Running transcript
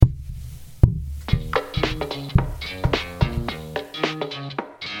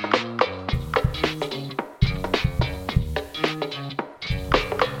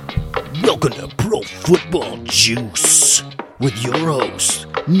Football Juice with your hosts,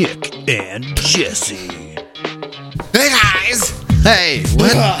 Nick and Jesse. Hey guys! Hey,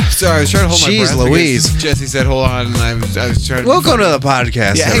 what? Sorry, I was trying to hold my breath. Jeez Louise. because Jesse said, "Hold on," and I was trying to. Welcome to the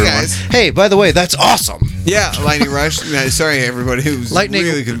podcast, Yeah, hey, everyone. guys. Hey, by the way, that's awesome. Yeah, Lightning Rush. Sorry, everybody who's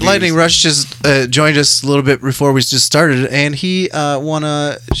really confused. Lightning Rush just joined us a little bit before we just started, and he won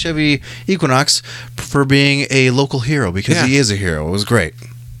a Chevy Equinox for being a local hero because he is a hero. It was great.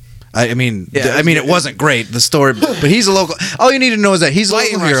 I mean, it wasn't great, the story, but he's a local. All you need to know is that he's a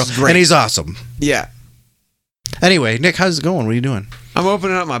Lightning local hero, Rush is great. and he's awesome. Yeah, Anyway, Nick, how's it going? What are you doing? I'm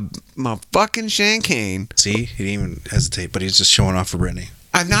opening up my fucking champagne. See, he didn't even hesitate, but he's just showing off for Brittany.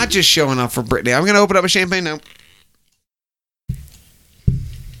 I'm not just showing off for Brittany. I'm gonna open up a champagne now.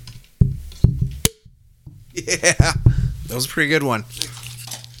 Yeah, That was a pretty good one.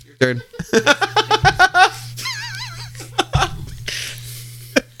 your turn.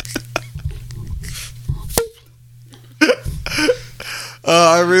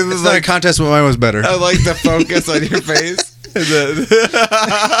 I really It's not a contest, but mine was better. I like the focus on your face.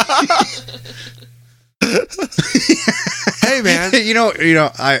 Hey man,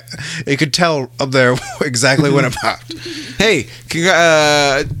 It could tell up there exactly when it popped. hey,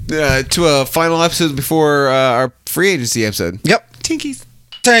 to a final episode before our free agency episode. Yep. Tinkies.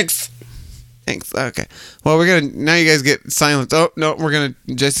 Thanks. Thanks. Okay. Well, now you guys get silence. Oh no,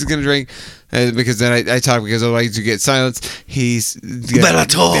 Jesse's gonna drink because then I talk because otherwise you get silence.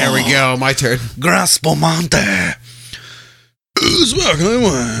 Bellator. There we go. My turn. Gran Spumante.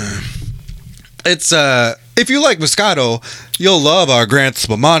 It's if you like Moscato, you'll love our Gran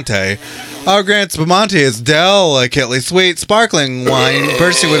Spumante. Our Gran Spumante is delicately sweet, sparkling wine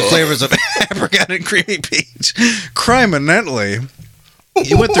bursting with flavors of apricot and creamy peach. Criminally.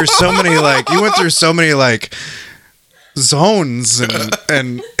 You went through so many zones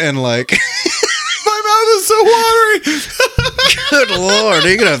and like My mouth is so watery. good lord, are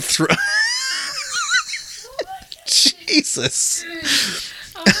you gonna throw Jesus.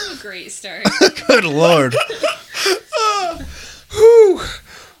 Oh, great start. Good lord. Whoo,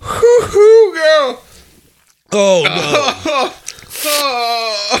 go. Oh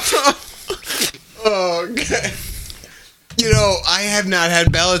no. Okay. You know, I have not had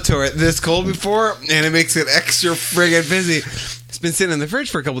Bellator this cold before, and it makes it extra friggin' busy. It's been sitting in the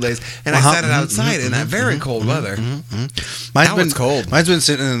fridge for a couple days, and I sat it outside in that very cold weather. It's cold. Mine's been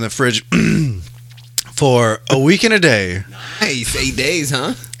sitting in the fridge for a week and a day. Nice. 8 days,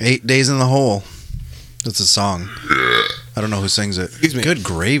 huh? 8 days in the hole. That's a song. I don't know who sings it. Excuse me. Good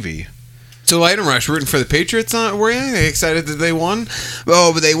gravy. So Lightning Rush rooting for the Patriots, were you? Are you excited that they won?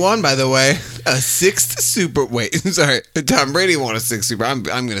 Oh, but they won, by the way. A 6th Super... Wait, sorry. Tom Brady won a 6th Super... I'm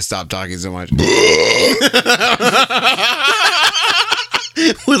going to stop talking so much. With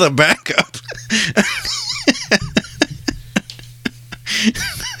a backup.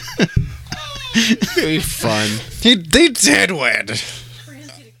 It's going to be fun. They did win.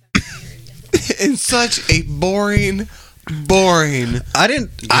 In such a boring... I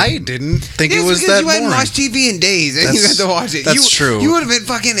didn't think it was because that you hadn't boring. watched TV in days, and you had to watch it. That's true. You would have been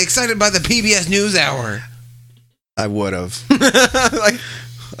fucking excited by the PBS NewsHour. I would have. Like,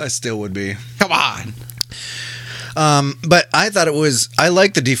 I still would be. come on. But I thought I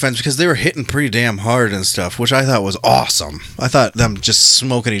liked the defense because they were hitting pretty damn hard and stuff, which I thought was awesome. I thought them just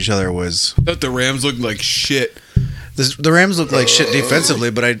smoking each other was... I thought the Rams looked like shit. The Rams looked like shit defensively,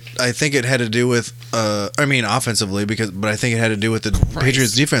 but I think it had to do with offensively but I think it had to do with the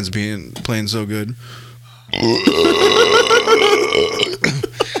Patriots defense playing so good.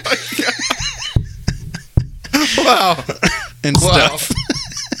 Wow. And stuff.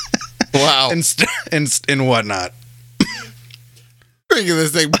 Wow. and whatnot. Drinking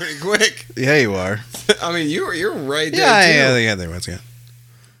this thing pretty quick. Yeah, you are. I mean, you're right there too. Yeah, there was, yeah.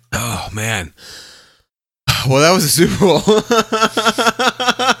 Oh man. Well, that was a Super Bowl.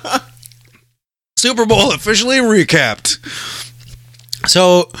 Super Bowl officially recapped.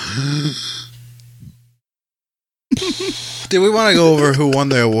 So, do we want to go over who won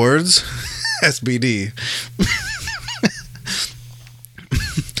the awards? SBD.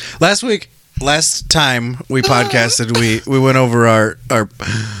 Last time we podcasted, we went over our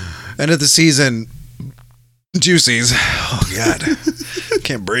end of the season juicies. Oh God,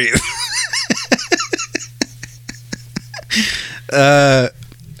 can't breathe.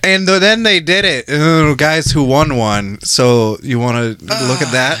 And then they did it. Guys who won one. So you want to look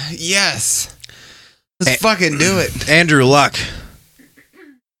at that? Yes. Let's fucking do it. Andrew Luck,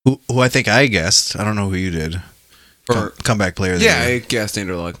 who I think I guessed. I don't know who you did. Comeback player of the year. I guessed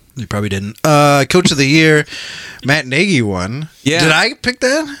Andrew Luck. You probably didn't. Coach of the year, Matt Nagy won. Yeah. Did I pick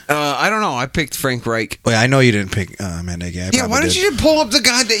that? I don't know. I picked Frank Reich. Wait, I know you didn't pick Matt Nagy. Yeah, why don't you just pull up the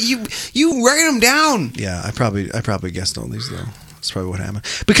guy that you write him down? Yeah, I probably guessed all these though. That's probably what happened.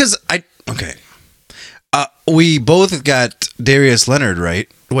 Because we both got Darius Leonard right.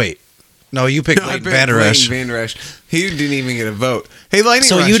 Wait, no, you picked Leighton Vander Esch. Vander Esch. He didn't even get a vote. Hey, Lightning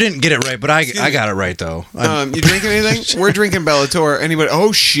So Rush. you didn't get it right, but I got it right though. You drinking anything? We're drinking Bellator. Anybody?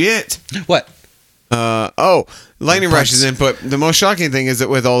 Oh shit. What? Lightning Rush's input. The most shocking thing is that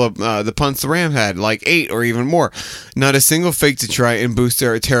with all of the punts the Rams had, like 8 or even more, not a single fake to try and boost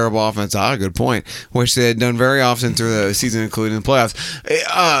their terrible offense. Good point. Which they had done very often through the season, including the playoffs.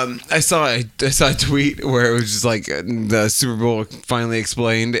 I saw a tweet where it was just like the Super Bowl finally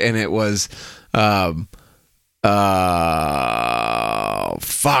explained, and it was.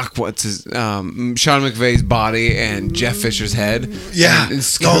 What's his Sean McVay's body and Jeff Fisher's head. Yeah. And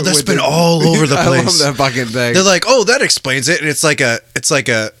That's been all over the place. I love that fucking thing. They're like, oh, that explains it. And it's like a. It's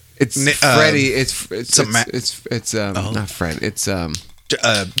Freddie. It's not Fred. It's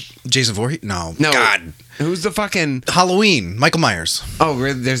Jason Voorhees. No, God. Who's the fucking Halloween? Michael Myers. Oh,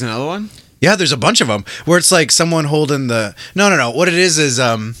 really? There's another one. Yeah, there's a bunch of them where it's like someone holding the. No. What it is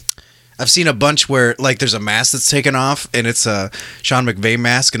I've seen a bunch where like there's a mask that's taken off and it's a Sean McVay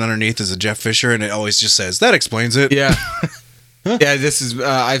mask and underneath is a Jeff Fisher and it always just says that explains it. Yeah. Yeah, this is.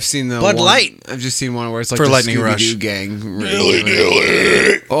 I've seen the Bud Light. I've just seen one where it's like for the Lightning Scooby-Doo Rush gang.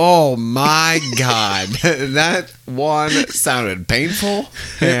 Dilly. Oh my god, that one sounded painful.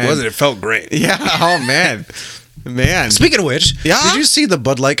 It wasn't. It felt great. Yeah. Oh man. Speaking of which, yeah? Did you see the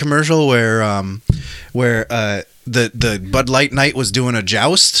Bud Light commercial where the Bud Light Knight was doing a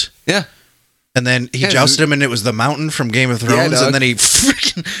joust? Yeah. And then he jousted him, and it was the Mountain from Game of Thrones, and then he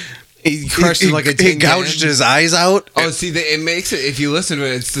freaking crushed him like a tin he gouged his eyes out. Oh, see, it makes it. If you listen to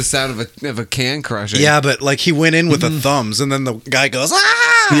it, it's the sound of a can crushing. Yeah, but like he went in with the thumbs, and then the guy goes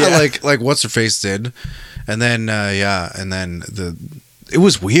like what's her face did, and then it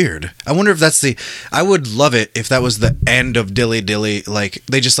was weird. I wonder if that's the. I would love it if that was the end of Dilly Dilly. Like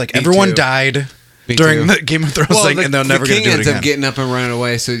they just like everyone too. died. Me during too. the Game of Thrones thing, and they're never going to do it ends again. up getting up and running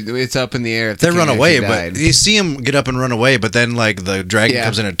away, so it's up in the air. If They run away, died. but you see him get up and run away, but then like the dragon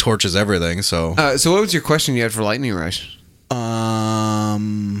comes in and torches everything. So, so what was your question you had for Lightning Rush?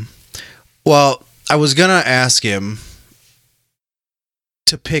 Well, I was gonna ask him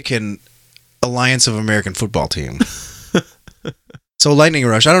to pick an Alliance of American Football Team. So Lightning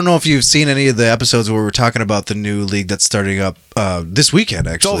Rush. I don't know if you've seen any of the episodes where we're talking about the new league that's starting up this weekend.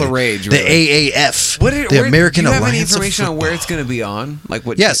 Actually, it's all the rage. The really. AAF, the American do you have Alliance any information of on where it's going to be on? Like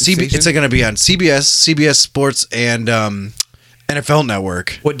what? Yeah, station? it's going to be on CBS Sports, and NFL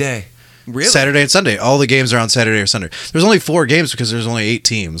Network. What day? Really? Saturday and Sunday. All the games are on Saturday or Sunday. There's only 4 games because there's only 8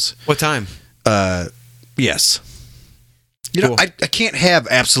 teams. What time? Yes. You know, I can't have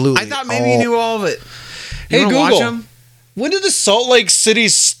absolutely. I thought maybe you knew all of it. Hey, Google. Watch them? When did the Salt Lake City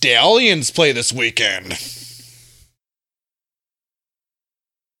Stallions play this weekend?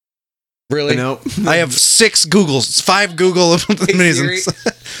 Really? No. I have 5 Google minis.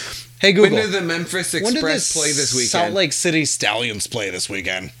 Hey Google. When did the Memphis Express play this weekend? Salt Lake City Stallions play this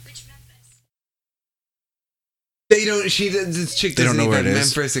weekend? They don't. This chick They don't doesn't know even where it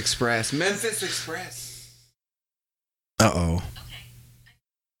is. Memphis Express. Memphis Express. Uh-oh.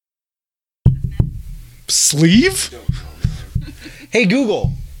 Sleeve? Hey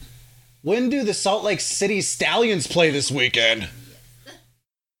Google, when do the Salt Lake City Stallions play this weekend?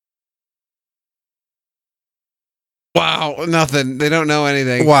 Wow, nothing. They don't know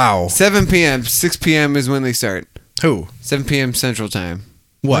anything. Wow. 7 p.m. 6 p.m. is when they start. Who? 7 p.m. Central Time.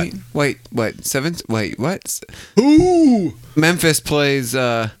 What? Wait, what? 7? Wait, what? Who? Memphis plays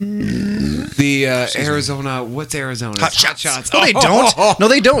the Arizona. What's Arizona? Hot Shots. No, they don't. No,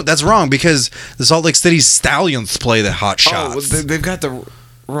 they don't. That's wrong because the Salt Lake City Stallions play the Hot Shots. Oh, they've got the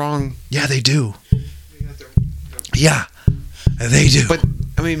wrong. Yeah, they do. Yeah, they do. But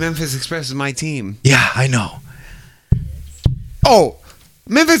I mean, Memphis Express is my team. Yeah, I know. Oh,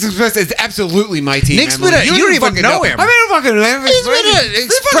 Memphis Express is absolutely my team. Nick's been you don't even know him. I've been a fucking Memphis He's been an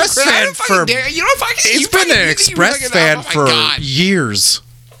Express fan for. He's been an Express fan for years.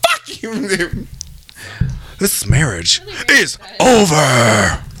 Fuck you, dude. This marriage is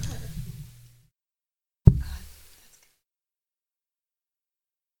over.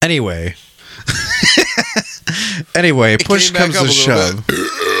 Anyway, push comes to shove.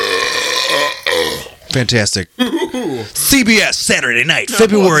 Fantastic. CBS Saturday night,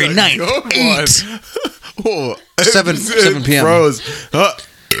 February 9th, 8. 7 p.m. Froze.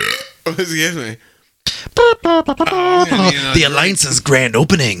 Excuse me. The Alliance's grand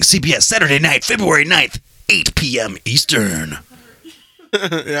opening, CBS Saturday night, February 9th, 8 p.m. Eastern.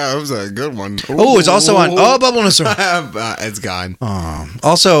 Yeah, it was a good one. Oh, it's also on. Oh, Bubble Nurse. It's gone.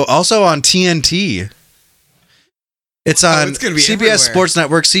 Also on TNT. It's on it's gonna be CBS everywhere. Sports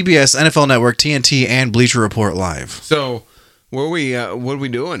Network, CBS, NFL Network, TNT, and Bleacher Report Live. So, what are we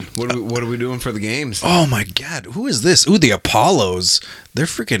doing? What are we doing for the games? Oh my God, who is this? Ooh, the Apollos. Their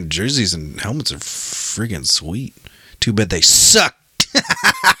freaking jerseys and helmets are freaking sweet. Too bad they suck.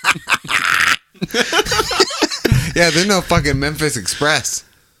 Yeah, they're no fucking Memphis Express.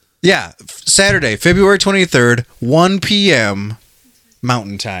 Yeah, Saturday, February 23rd, 1 p.m.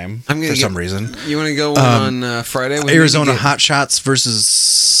 Mountain Time for some reason. You want to go on Friday? Arizona Hot Shots versus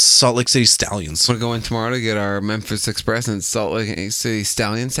Salt Lake City Stallions. Want to go in tomorrow to get our Memphis Express and Salt Lake City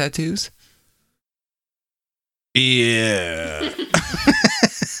Stallions tattoos? Yeah.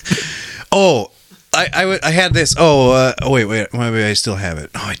 Oh, I had this. Oh, wait. Maybe I still have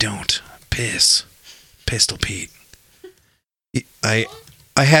it. Oh, I don't. Pistol Pete. I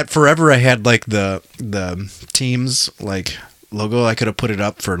had forever. I had like the team's like logo. I could have put it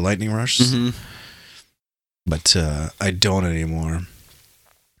up for Lightning Rush, but I don't anymore.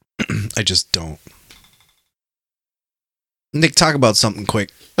 I just don't. Nick, talk about something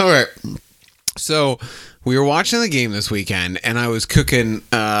quick. All right. So we were watching the game this weekend, and I was cooking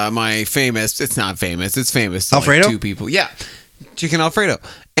my famous. It's not famous. It's famous. To Alfredo? Like 2 people. Yeah, chicken Alfredo.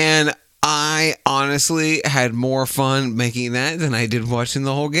 And I honestly had more fun making that than I did watching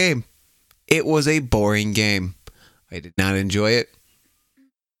the whole game. It was a boring game. I did not enjoy it.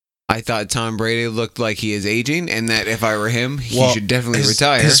 I thought Tom Brady looked like he is aging, and that if I were him, he should definitely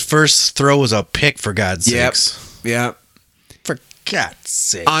retire. His first throw was a pick, for God's sakes. Yep. For God's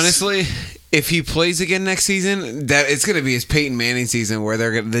sakes. Honestly, if he plays again next season, that it's going to be his Peyton Manning season, where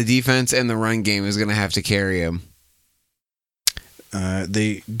the defense and the run game is going to have to carry him.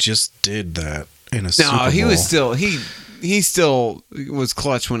 They just did that in a Super Bowl. No, he was still he still was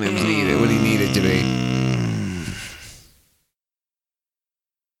clutch when it was needed, when he needed to be.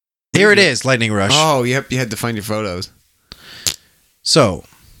 Here it is, Lightning Rush. Oh, yep, you had to find your photos. So,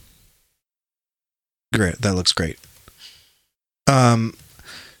 great. That looks great.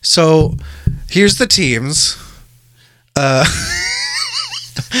 So here's the teams.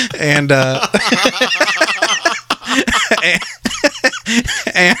 And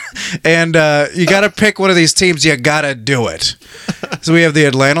and you got to pick one of these teams. You got to do it. So we have the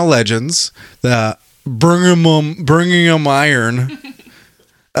Atlanta Legends, the Birmingham Iron,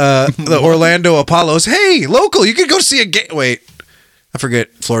 the Orlando Apollos. Hey, local, you could go see a game. Wait, I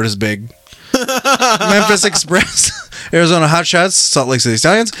forget. Florida's big. Memphis Express, Arizona Hot Shots, Salt Lake City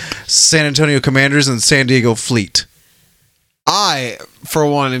Stallions, San Antonio Commanders, and San Diego Fleet. I, for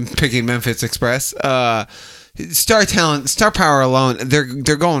one, am picking Memphis Express. Star talent, star power alone. They're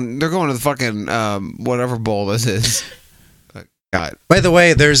going to the fucking whatever bowl this is. God. By the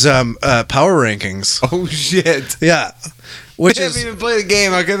way, there's power rankings. Oh shit! Yeah, which They haven't even played a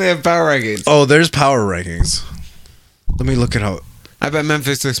game. How can they have power rankings? Oh, there's power rankings. Let me look it out. I bet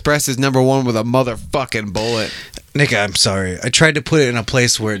Memphis Express is number 1 with a motherfucking bullet. Nick, I'm sorry. I tried to put it in a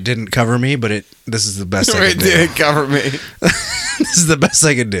place where it didn't cover me, but this is the best I It could do. did cover me. This is the best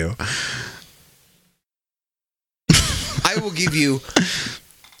I could do. I will give you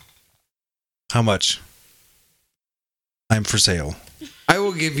How much? I'm for sale. I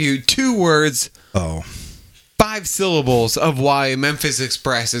will give you 2 words, Oh. 5 syllables of why Memphis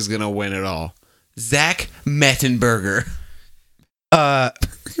Express is gonna win it all. Zach Mettenberger.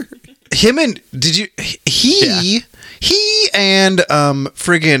 Him and he and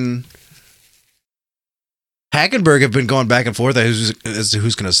friggin' Hackenberg have been going back and forth as to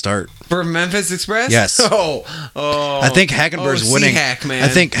who's going to start. For Memphis Express? Yes. Oh. I think Hackenberg's winning. C-Hack, man. I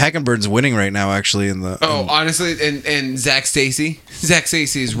think Hackenberg's winning right now, actually. In the Honestly, and Zach Stacy. Zach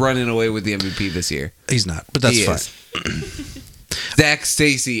Stacy is running away with the MVP this year. he's not, but that's He fine. is. Zach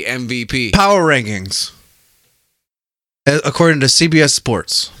Stacy MVP. Power rankings, according to CBS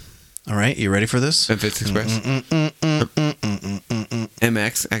Sports. All right, you ready for this? Memphis Express.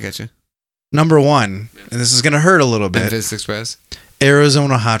 MX, I got you. Number 1, and this is going to hurt a little bit. Memphis Express.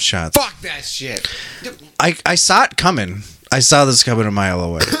 Arizona Hot Shots. Fuck that shit. I saw it coming. I saw this coming a mile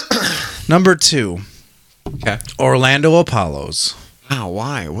away. Number 2, Okay. Orlando Apollos. Wow,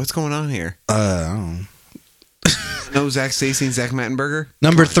 why? What's going on here? I don't know. No Zach Stacy and Zach Mettenberger?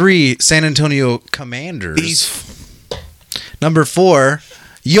 Number 3, San Antonio Commanders. These Number 4,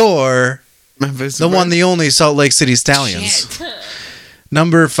 Memphis the one, the only Salt Lake City Stallions. Shit.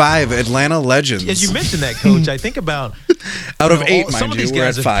 Number 5, Atlanta Legends. As you mentioned that, Coach, I think about Out of 8, some mind of you, these we're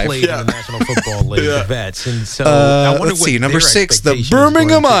guys at have 5. played in the National Football League, the vets, and so I wonder let's what see, number their 6, the expectation is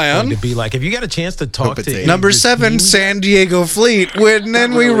Birmingham going Ion. to be like. If you got a chance to talk to Number your 7, team, San Diego Fleet. And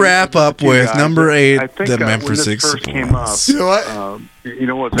then we wrap up with number 8, the Memphis Express. You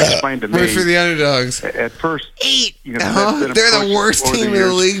know what? What's explained to me. Wait for the underdogs. At first, 8. you know, They're the worst team in the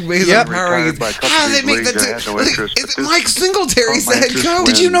league based Yep. on power rankings. How do they make that? Is it Mike Singletary's the head coach?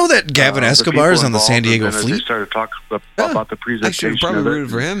 Did you know that Gavin Escobar is on the San Diego They Fleet? started to talk about the I should presentation. have probably rooted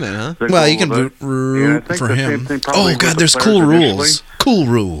for him then, huh? Well, you can root for him. Oh, God, there's cool rules. Cool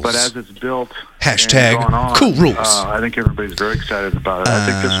rules. But as it's built, Hashtag and gone on, cool rules. I think everybody's very excited about it. I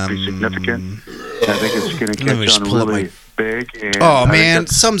think this will be significant. I think it's going to let me catch just on pull up really my- big. And Oh, I think man.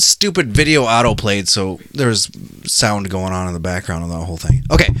 that's- Some stupid video auto played, so there's sound going on in the background of the whole thing.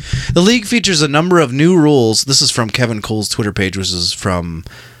 Okay. The league features a number of new rules. This is from Kevin Cole's Twitter page, which is from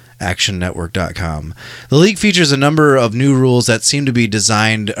actionnetwork.com. The league features a number of new rules that seem to be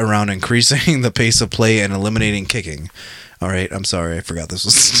designed around increasing the pace of play and eliminating kicking. All right, I'm sorry. I forgot this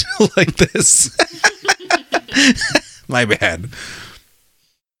was still like this. My bad.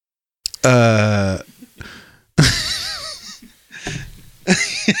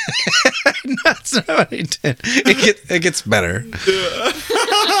 That's not what I did. It gets better.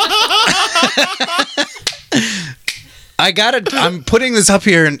 I'm putting this up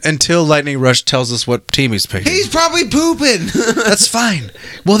here until Lightning Rush tells us what team he's picking. He's probably pooping. That's fine.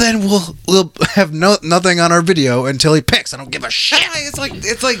 Well, then we'll have nothing on our video until he picks. I don't give a shit.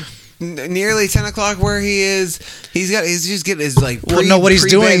 It's like nearly 10 o'clock where he is. He's just getting his like. Well, no, what he's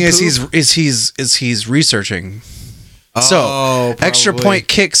doing is poop. he's researching. Oh, So extra probably. point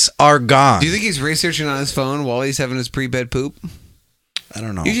kicks are gone. Do you think he's researching on his phone while he's having his pre-bed poop? I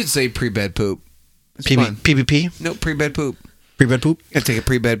don't know. You should say pre-bed poop. It's PB, fun. PBP? No, pre-bed poop. Pre-bed poop? I take a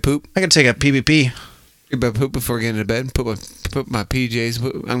pre-bed poop. I can take a PBP. Pre-bed poop before getting to bed. Put my PJs.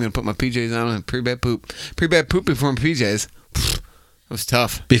 I'm gonna put my PJs on and pre-bed poop. Pre-bed poop before my PJs. That was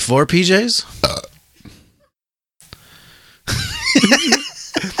tough. Before PJs?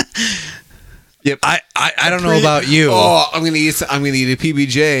 Yep. I don't know about you. Oh, I'm gonna eat a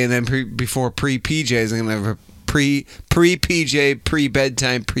PBJ and then before pre-PJs I'm gonna have a pre-PJ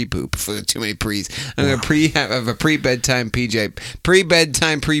pre-bedtime pre-poop for too many pre's. I'm gonna have a pre-bedtime PJ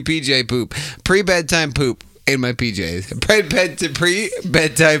pre-bedtime pre-PJ poop pre-bedtime poop in my PJs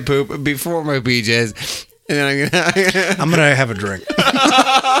pre-bedtime poop before my PJs and then I'm gonna have a drink.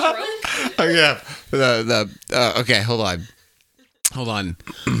 okay, hold on.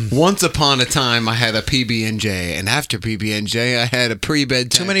 Once upon a time, I had a PB&J, and after PB&J, I had a pre-bedtime.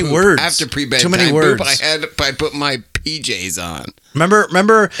 Too many poop. words. After pre-bedtime, Too many words. I put my PJs on.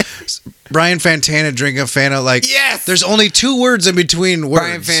 Remember Brian Fantana drinking a Fanta? Like, Yes! There's only 2 words in between words.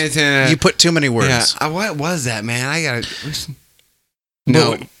 Brian Fantana. You put too many words. Yeah. What was that, man? I got to.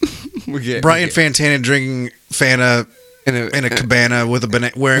 No. Brian Fantana drinking Fanta in a cabana with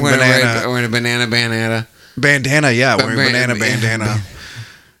a wearing banana. Wearing a banana. Bandana, yeah, wearing banana bandana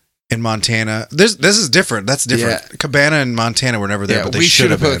in Montana. This is different. That's different. Yeah. Cabana and Montana were never there, but they we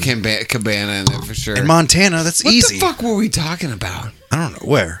should have put been. Cabana in there for sure. In Montana, that's what easy. the fuck were we talking about? I don't know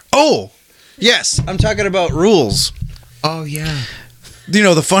where. Oh, yes, I'm talking about rules. Oh yeah. You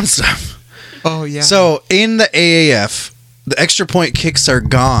know, the fun stuff. Oh yeah. So in the AAF, the extra point kicks are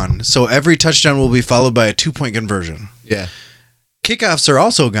gone. So every touchdown will be followed by a 2-point conversion. Yeah. Kickoffs are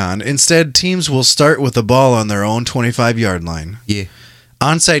also gone. Instead, teams will start with the ball on their own 25-yard line. Yeah.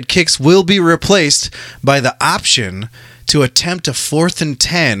 Onside kicks will be replaced by the option to attempt a 4th and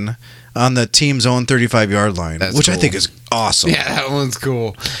 10 on the team's own 35-yard line, That's which I cool. think is awesome. Yeah, that one's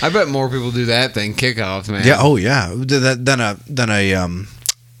cool. I bet more people do that than kickoffs, man. Yeah. Oh, yeah. Than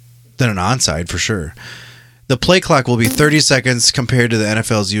an onside for sure. The play clock will be 30 seconds compared to the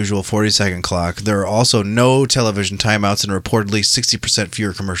NFL's usual 40-second clock. There are also no television timeouts and reportedly 60%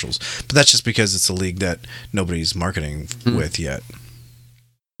 fewer commercials. But that's just because it's a league that nobody's marketing with yet.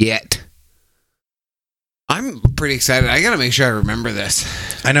 I'm pretty excited. I gotta make sure I remember this.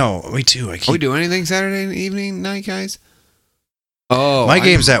 I know. Me too. Are we doing anything Saturday evening, night, guys? Oh, My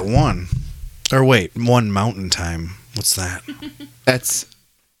game's at 1. Or wait, 1 Mountain Time. What's that? That's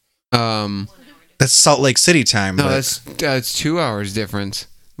That's Salt Lake City time. no, but that's 2 hours difference.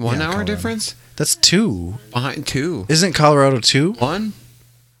 1 Yeah, hour Colorado. difference that's 2. behind 2. Isn't Colorado 2? 1,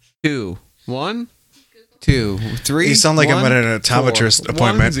 2, 1, 2, 3. You sound like I'm at an optometrist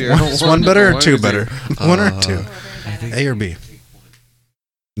appointment. Is 1 better or 2 better? 1 or 2? A or B?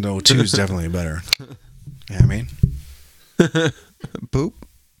 No, 2 is definitely better. Yeah, I mean, Poop,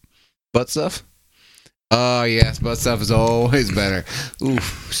 butt stuff. Oh yes, butt stuff is always better. Ooh,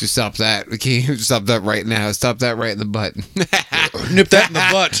 should stop that. We can't stop that right now. Stop that right in the butt. Nip that in the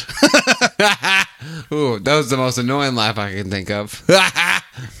butt. Ooh, that was the most annoying laugh I can think of.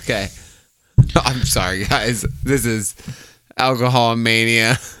 Okay. I'm sorry, guys. This is alcohol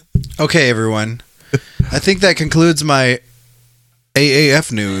mania. Okay, everyone. I think that concludes my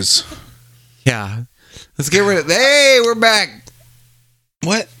AAF news. Yeah. Let's get rid of. Hey, we're back.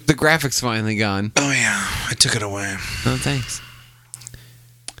 What? The graphics finally gone. Oh, yeah. I took it away. Oh, thanks.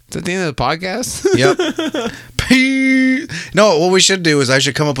 Is that the end of the podcast? Yep. No, what we should do is I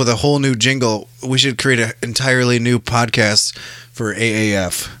should come up with a whole new jingle. We should create an entirely new podcast for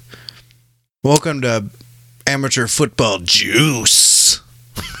AAF. Welcome to Amateur Football Juice.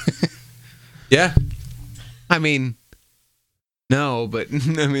 Yeah. I mean, no, but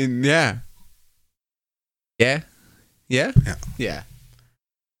I mean, yeah. Yeah. Yeah. Yeah. Yeah.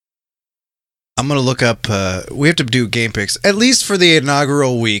 I'm going to look up, we have to do game picks, at least for the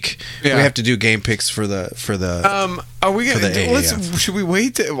inaugural week. Yeah. We have to do game picks for the Are we For gonna? the AAF. Should we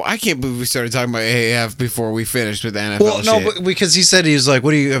wait? I can't believe we started talking about AAF before we finished with the NFL. well, no, shit. but because he said, he was like,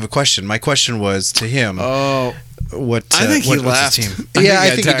 what do you have a question? My question was to him. Oh, What I think he what's left. his team? I Yeah, I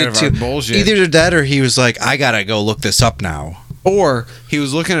think think he he got did tired too. of our bullshit. Either that or he was like, I gotta go look this up now. or he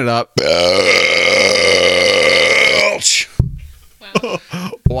was looking it up. Wow.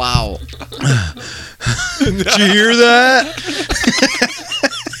 Wow. Did you hear that?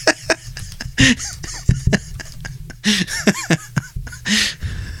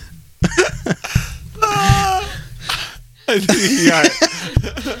 I think he got it.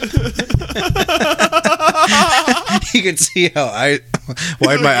 You could see how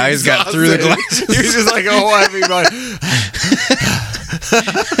why my eyes got through the glasses. He was just like, oh, everybody.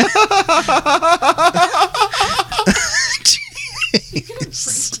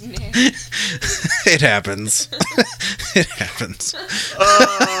 It happens. It happens.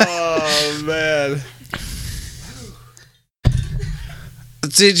 Oh, man.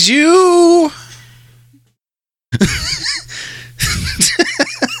 Did you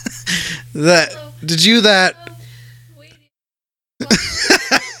Did you that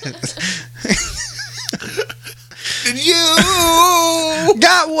Did you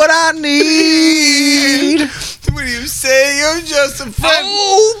got what I need? when you say you're just a friend?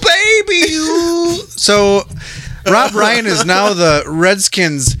 Oh baby. So Rob Ryan is now the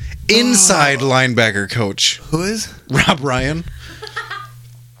Redskins inside linebacker coach. Who is? Rob Ryan.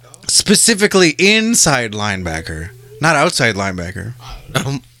 Specifically inside linebacker, not outside linebacker.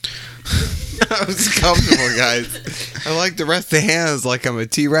 I was comfortable, guys. I like the rest of the hands like I'm a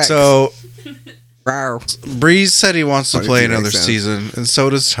T-Rex. So Rawr. Breeze said he wants to Funny play T-Rex another sound. season, and so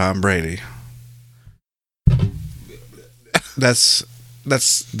does Tom Brady. That's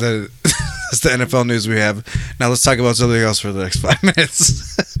the that's the NFL news we have. Now let's talk about something else for the next 5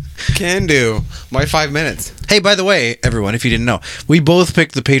 minutes. Can do. My 5 minutes. Hey, by the way, everyone, if you didn't know, we both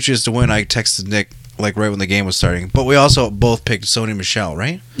picked the Patriots to win. I texted Nick like right when the game was starting, but we also both picked Sony Michel,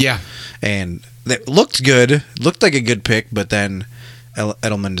 right? Yeah. And that looked good, looked like a good pick, but then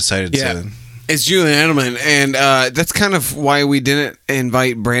Edelman decided to. It's Julian Edelman, and that's kind of why we didn't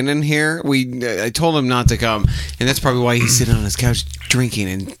invite Brandon here. I told him not to come, and that's probably why he's sitting on his couch drinking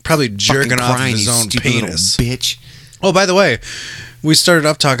and Probably jerking fucking off crying, his you own stupid little penis. bitch. Oh, by the way, we started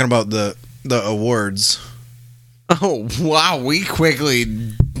off talking about the awards. Oh wow, we quickly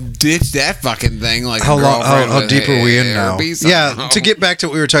ditched that fucking thing. Like How a long? girlfriend How with deep are we in now? herpes. Yeah, to get back to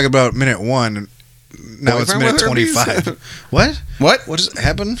what we were talking about, minute 1. Now it's Boyfriend minute with herpes? 25. What? What? What just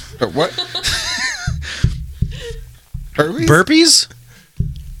happened? Or what? Herpes? Burpees?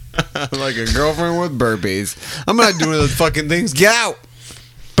 Like a girlfriend with burpees. I'm not doing those fucking things. Get out.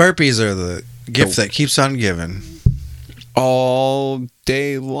 Burpees are the gift that keeps on giving. All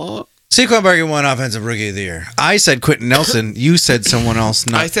day long. Saquon Barkley won Offensive Rookie of the Year. I said Quentin Nelson. You said someone else.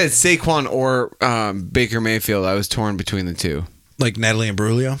 Not I said Saquon or Baker Mayfield. I was torn between the two. like Natalie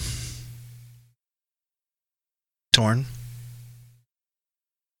Imbruglia. Torn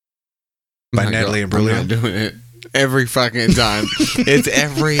by Natalie I'm not Imbruglia. doing it every fucking time. It's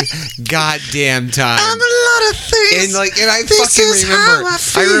every goddamn time. I'm a lot of things. And I This fucking is remember. how I I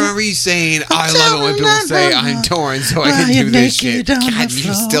feel. remember you saying, "I love it when people telling say my I'm mama torn, so I why can you do this naked shit." on the God, you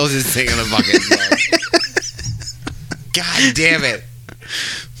floor. still just singing the fucking song. God damn it!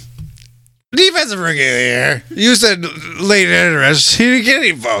 Defensive Rookie of the Year. You said late interest. He didn't get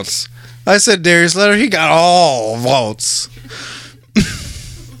any votes. I said Darius Leonard. He got all votes.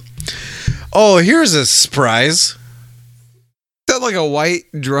 Oh, here's a surprise. Sound like a white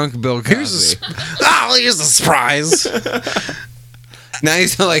drunk Bill Cosby. Here's a surprise. Now you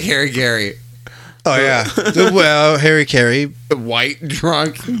sound like Harry Gary. Oh yeah. Well, Harry Carey, The white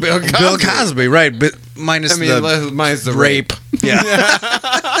drunk Bill Cosby. Bill Cosby, right? But minus minus the rape.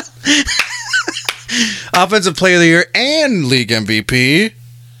 Yeah. Offensive Player of the Year and League MVP,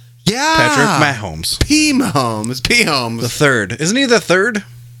 Yeah. Patrick Mahomes. P. Mahomes. P. The Holmes. third. Isn't he the third?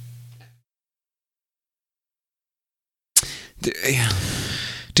 Yeah.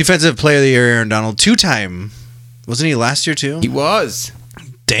 Defensive Player of the Year, Aaron Donald. 2-time. Wasn't he last year too? He was.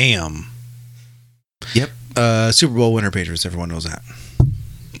 Damn. Yep. Super Bowl winner Patriots. Everyone knows that.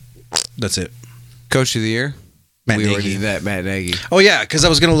 That's it. Coach of the year. Matt we already Nagy. did that, Matt Nagy. Oh yeah, because I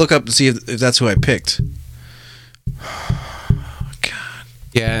was gonna look up and see if that's who I picked. God.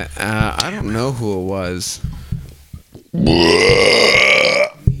 Yeah, I don't know who it was.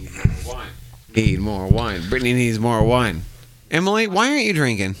 Need more wine. Brittany needs more wine. Emily, why aren't you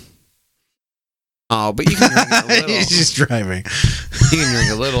drinking? Oh, but you can drink a little. He's just driving. You can drink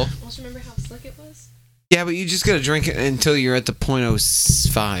a little. Well, remember how slick it was? Yeah, but you just gotta drink it until you're at the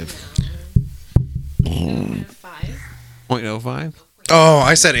 0.05. 5. 0.05? Oh,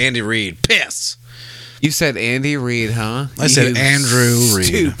 I said Andy Reid. Piss. You said Andy Reid, huh? I said You Andrew Reid.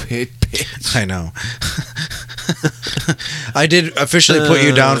 Stupid bitch. I know. I did officially put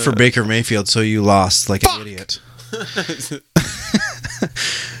you down for Baker Mayfield, so you lost like an idiot.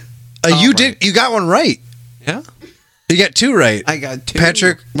 You did. You got one right. Yeah? You got 2 right. I got 2.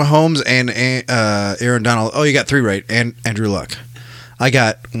 Patrick Mahomes and Aaron Donald. Oh, you got 3 right. And Andrew Luck. I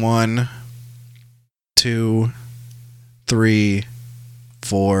got 1, 2, 3,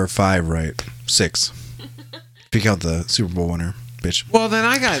 4, 5 right. 6. If you count the Super Bowl winner, bitch. Well, then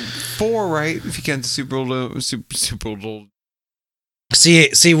I got 4 right if you count the Super Bowl.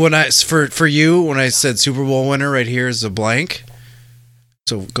 See when I for you when I said Super Bowl winner right here is a blank.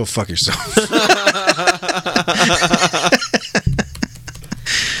 So go fuck yourself.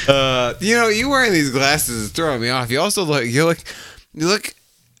 You wearing these glasses is throwing me off. You also look. Yeah,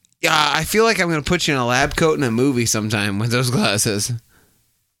 I feel like I'm gonna put you in a lab coat in a movie sometime with those glasses.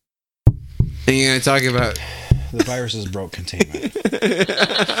 And you're gonna talk about The virus is broke containment.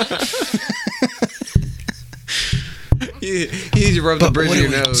 you need to rub the bridge of your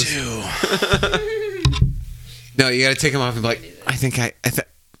nose. Do? No, you gotta take them off and be like, I think I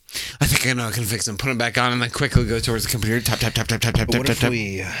know I can fix them. Put them back on and then quickly go towards the computer. Tap. What if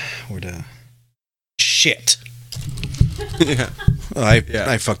we were to shit? Yeah. Oh,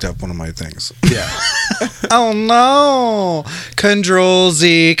 I fucked up one of my things. Yeah. Oh no! Control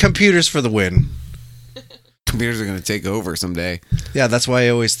Z. Computers for the win. Computers are gonna take over someday. Yeah, that's why I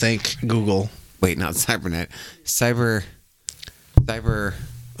always thank Google. Wait, not Cybernet. Cyber.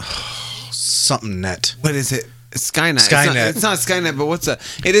 Something net. What is it? Skynet. Skynet. It's not Skynet, but what's the?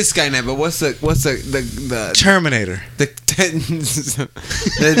 It is Skynet, but what's the Terminator. the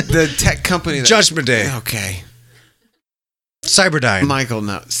tech company? Judgment Day. Okay. Cyberdyne. Michael,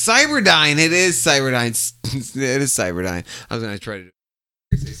 no. Cyberdyne. It is Cyberdyne. It is Cyberdyne. I was gonna try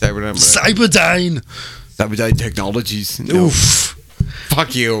to say Cyberdyne. Cyberdyne. Cyberdyne Technologies. No. Oof.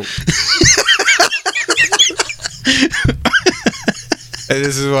 Fuck you. And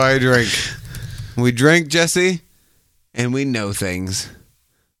this is why I drink. We drink, Jesse, and we know things.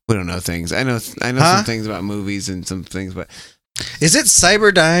 We don't know things. I know some things about movies and some things, but Is it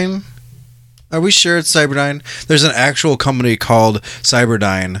Cyberdyne? Are we sure it's Cyberdyne? There's an actual company called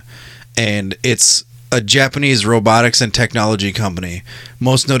Cyberdyne, and it's a Japanese robotics and technology company,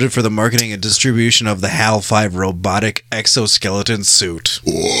 most noted for the marketing and distribution of the HAL 5 robotic exoskeleton suit.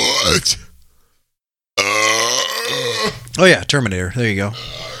 what? Oh yeah, Terminator. There you go.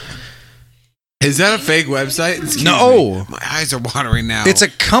 Is that a fake website? Excuse No. me. My eyes are watering now. It's a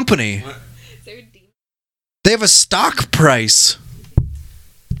company. Is there a demon? They have a stock price.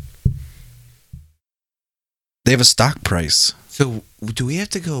 They have a stock price. So do we have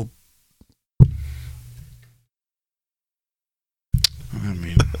to go? I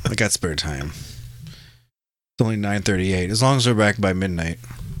mean, I got spare time. It's only 9:38. As long as we're back by midnight.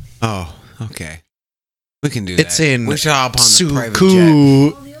 Oh, okay. We can do that. It's in We should hop on the private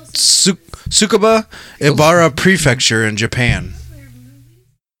jet. Tsukuba, Ebara Prefecture in Japan.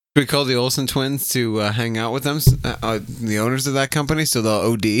 We call the Olsen twins to hang out with them, the owners of that company, so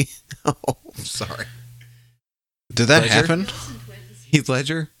they'll OD. Oh, sorry. Did that Ledger? happen? Heath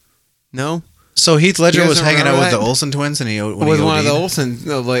Ledger? No? So Heath You Ledger guys was don't hanging out remember with the that? Olsen twins, and he With one of the OD'd? Olsen,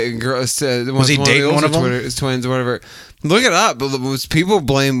 girls, Was he dating one of them? Twins or whatever. Look it up. People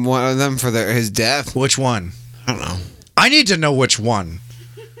blame one of them for his death. Which one? I don't know. I need to know which one.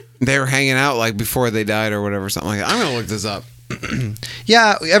 They were hanging out like before they died or whatever, something like that. I'm going to look this up.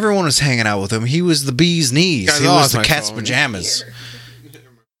 Yeah, everyone was hanging out with him. He was the bee's knees. Guys, He I was lost the my cat's phone. pajamas.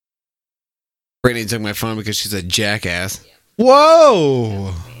 Brittany took my phone because she's a jackass.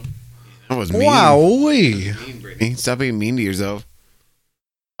 Whoa! That was mean. Wowee! Mean, Brittany. Stop being mean to yourself.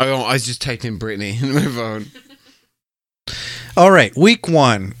 I just typed in Brittany in my phone. All right, week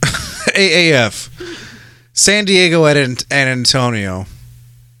 1, AAF, San Diego and Antonio,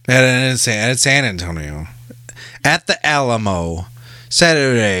 at San Antonio, at the Alamo,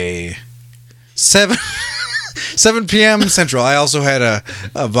 Saturday, 7 p.m. Central. I also had a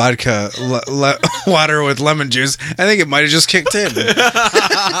vodka water with lemon juice. I think it might have just kicked in.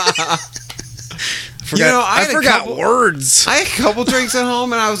 I forgot words. I had a couple drinks at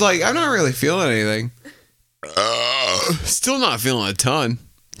home, and I was like, I'm not really feeling anything. Still not feeling a ton.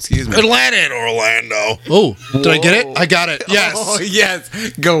 Excuse me. Atlanta and Orlando. Oh, did I get it? I got it. Yes. Oh, yes.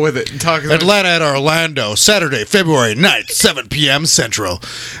 Go with it. Talk about Atlanta at Orlando, Saturday, February 9th, 7 p.m. Central.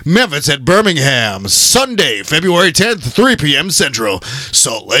 Memphis at Birmingham, Sunday, February 10th, 3 p.m. Central.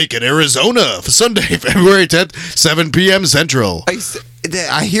 Salt Lake at Arizona, Sunday, February 10th, 7 p.m. Central. I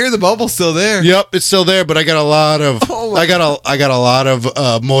hear the bubble still there. Yep, it's still there, but I got a lot of I got a lot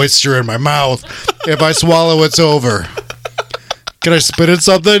of moisture in my mouth. If I swallow, it's over. Can I spit in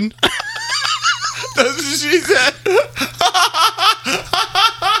something? That's what she said.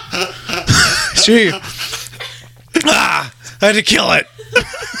 I had to kill it.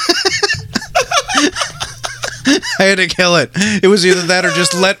 I had to kill it. It was either that or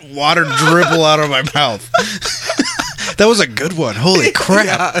just let water dribble out of my mouth. That was a good one. Holy crap.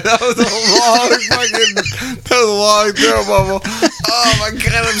 Yeah, that was a long throw bubble. Oh my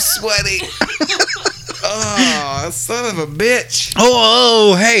God, I'm sweaty. Oh, son of a bitch.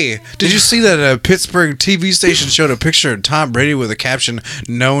 Oh, hey. Did you see that a Pittsburgh TV station showed a picture of Tom Brady with a caption,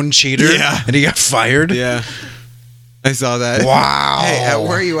 known cheater? Yeah. And he got fired? Yeah. I saw that. Wow. Hey,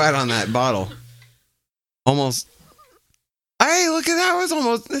 where are you at on that bottle? Almost. Hey, look at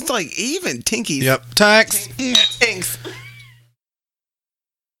that. It's like even. Tinkies. Yep. Tax. Thanks.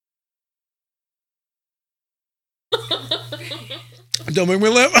 Don't make me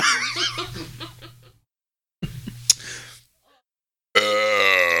laugh.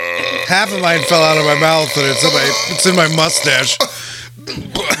 Half of mine fell out of my mouth, and it's in my mustache.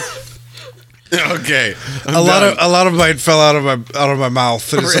 Okay. A lot of mine fell out of my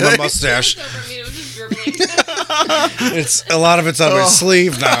mouth, and it's in my mustache. It's a lot of it's on my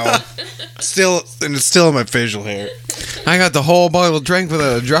sleeve now. It's still in my facial hair. I got the whole bottle drank with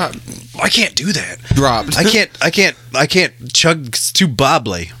a drop. I can't do that. Dropped. I can't chug. It's too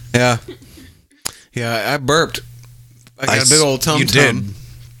bobbly. Yeah. Yeah, I burped. I got a big old tum-tum. You did.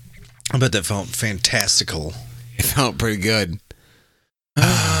 I bet that felt fantastical. It felt pretty good.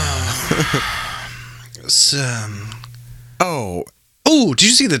 Oh, did you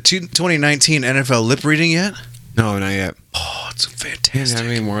see the 2019 NFL lip reading yet? No, not yet. Oh, it's Do you fantastic. have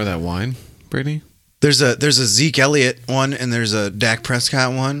any more of that wine, Brittany? There's a Zeke Elliott one, and there's a Dak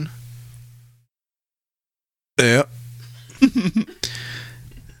Prescott one. Yeah.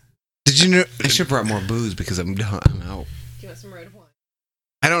 Did you know? I should have brought more booze because I'm out. Do you want some red wine?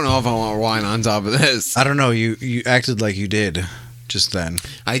 I don't know if I want wine on top of this. I don't know. You acted like you did just then.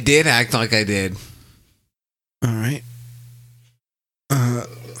 I did act like I did. All right.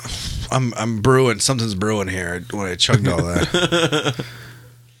 I'm brewing. Something's brewing here when I chugged all that.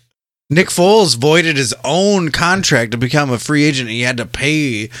 Nick Foles voided his own contract to become a free agent. He had to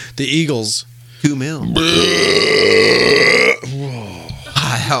pay the Eagles $2 million.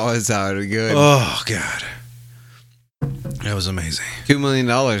 That was good. Oh God, that was amazing. $2 million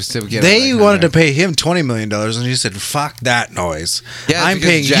to get. They wanted to pay him $20 million, and he said, "Fuck that noise. Yeah, I'm because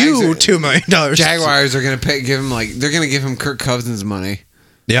paying Jags you are- $2 million." Jaguars are gonna give him they're gonna give him Kirk Cousins money.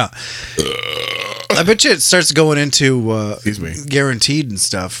 Yeah. I bet you it starts going into Excuse me. guaranteed and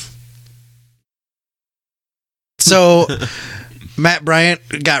stuff. So Matt Bryant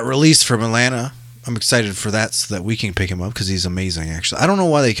got released from Atlanta. I'm excited for that so that we can pick him up because he's amazing, actually. I don't know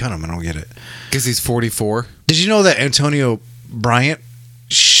why they cut him. I don't get it. Because he's 44. Did you know that Antonio Bryant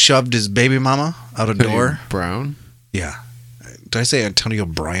shoved his baby mama out a door? Brown. Yeah. Did I say Antonio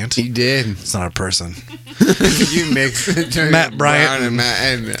Bryant? He did. It's not a person. You mix Matt Bryant Brown and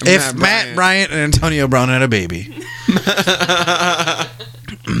Matt. If Matt Bryant and Antonio Brown had a baby.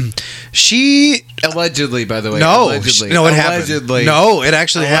 She allegedly, by the way. No, allegedly. no, it happened. Allegedly. No, it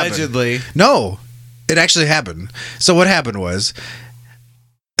actually happened. Allegedly. No, it actually happened. So what happened was,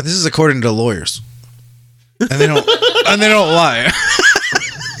 this is according to lawyers, and they don't lie.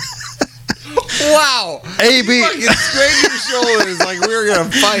 Wow. AB You fucking scraped your shoulders like we were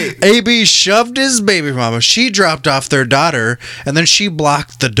gonna fight. AB shoved his baby mama. She dropped off their daughter, and then she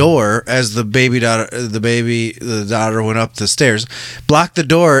blocked the door as the daughter went up the stairs. Blocked the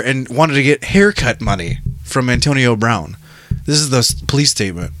door and wanted to get haircut money from Antonio Brown. This is the police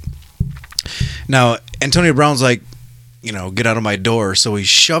statement. Now Antonio Brown's like, get out of my door. So he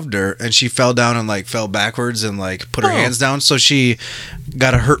shoved her, and she fell down and fell backwards and put her hands down. So she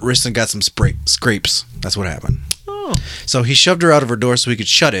got a hurt wrist and got some scrapes. That's what happened. Oh. So he shoved her out of her door so he could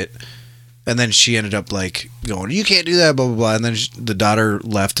shut it. And then she ended up going, you can't do that, blah, blah, blah. And then the daughter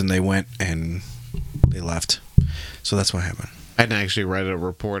left, and they went and they left. So that's what happened. I didn't actually write a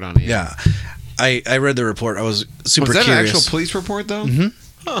report on it. Yeah. I read the report. I was super Was that curious. an actual police report though? Mm-hmm.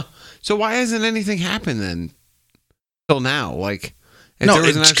 Huh. So why hasn't anything happened then? Till now, if No, there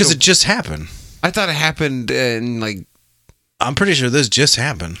was an because actual- it just happened. I thought it happened in I'm pretty sure this just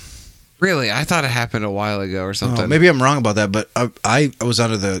happened. really. I thought it happened a while ago or something. Oh, maybe I'm wrong about that, but I was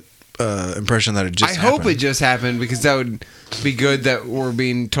under the impression that it just I happened. hope it just happened because that would be good that we're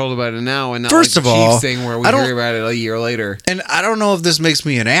being told about it now and not First like the of all, Chiefs thing where we I don't- hear about it a year later. And I don't know if this makes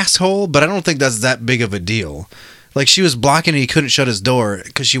me an asshole, but I don't think that's that big of a deal. She was blocking and he couldn't shut his door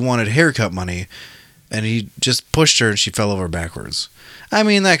because she wanted haircut money, and he just pushed her and she fell over backwards. I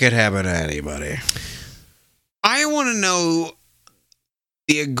mean, that could happen to anybody. I want to know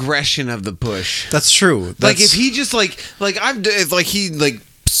the aggression of the push. That's true. If he just he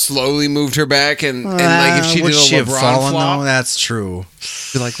slowly moved her back and if she would did she a have LeBron fallen flop, though? That's true.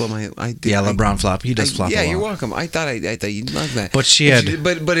 I did. Yeah, LeBron flop. He does flop a Yeah, lot. you're welcome. I thought you'd like that. But she had.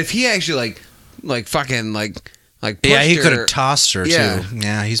 But if he actually fucking Yeah, he pushed could her- have tossed her Yeah. too.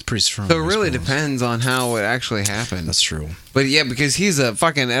 Yeah, he's pretty strong. So it I really suppose. depends on how it actually happened. That's true. But yeah, because he's a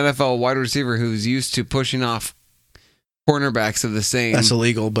fucking NFL wide receiver who's used to pushing off cornerbacks of the same. That's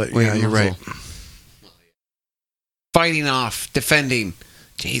illegal, but Wait, yeah, you're right. Fighting off, defending.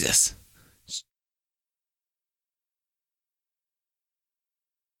 Jesus.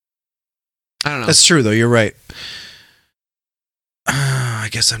 I don't know. That's true, though. You're right. I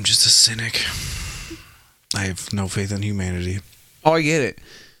guess I'm just a cynic. I have no faith in humanity. Oh, I get it.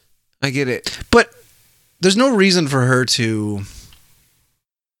 I get it. But there's no reason for her to.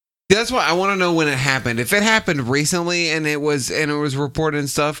 That's why I want to know when it happened. If it happened recently and it was reported and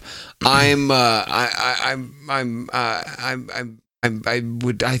stuff, I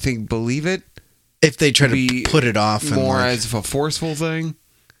think believe it If they try Be to put it off and more like, as a forceful thing.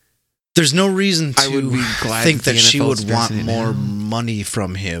 there's no reason I would to be glad think that the that she NFL would is want addressing it more now. money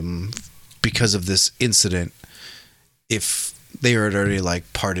from him because of this incident if they are already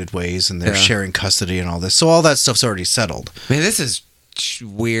parted ways and they're Yeah. sharing custody and all this. So all that stuff's already settled. Man, this is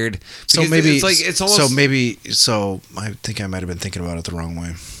weird. So Because maybe it's almost so I think I might have been thinking about it the wrong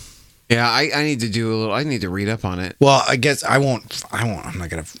way. yeah. I need to do a little. I need to read up on it. Well, I guess I won't. I'm not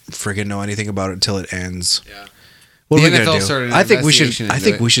gonna friggin' know anything about it until it ends. Yeah. What The are we NFL gonna do? started an I think we should. investigation I into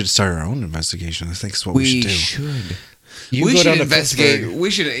think it. we should start our own investigation. I think it's what we should do. should. You we go should down to investigate. Pittsburgh,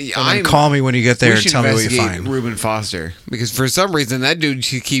 We should. and then call me when you get there we and should tell me what you investigate find. Reuben Foster because for some reason that dude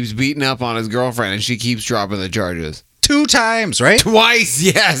she keeps beating up on his girlfriend and she keeps dropping the charges. 2 times, right? Twice,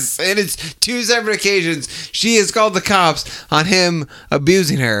 yes. And it's 2 separate occasions. She has called the cops on him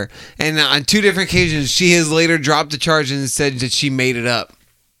abusing her. And on 2 different occasions, she has later dropped the charge and said that she made it up.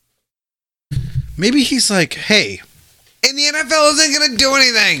 Maybe he's like, hey. And the NFL isn't going to do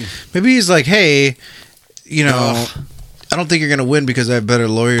anything. Maybe he's like, hey. Ugh. I don't think you're gonna win because I have better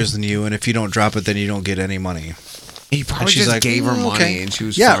lawyers than you, and if you don't drop it, then you don't get any money. He probably And she's just like, gave her "Mm, money okay." and she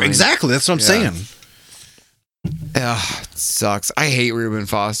was Yeah, fine. exactly. That's what I'm Yeah. saying. Ugh, it sucks. I hate Reuben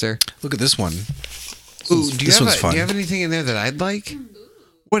Foster. Look at this one. Ooh, do you This have one's fun. Do you have anything in there that I'd like?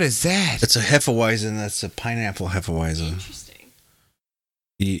 What is that? It's a Hefeweizen. That's a pineapple Hefeweizen. Interesting.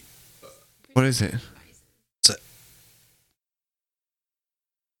 What is it? It's a-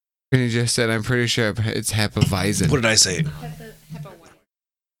 You just said, I'm pretty sure it's Hefeweizen. What did I say?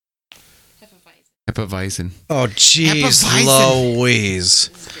 Hefeweizen. Oh, jeez, Hefeweizen. Louise.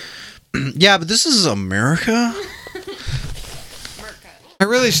 Yeah, but this is America. I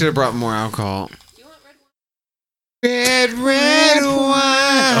really should have brought more alcohol. Do you want red wine? Red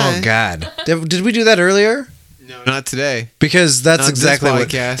Oh wine. God, did we do that earlier? No, not today. Because that's Not this exactly what.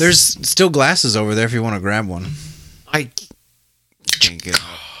 podcast. There's still glasses over there if you want to grab one. I can't get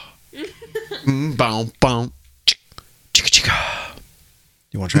it. Boom, boom. Chicka chicka.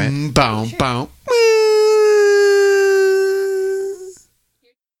 You want to try it? Boom, boom.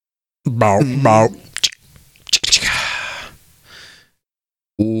 Bow bow. Chicka chicka.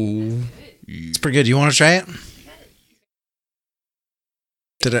 Ooh. It's pretty good. You want to try it?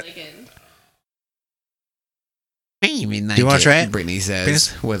 Did I? Like it. mean, Do you want to try it? Brittany says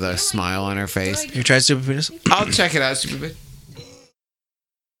Penis? with a smile on her face. You tried stupid penis? I'll check it out, stupid bitch.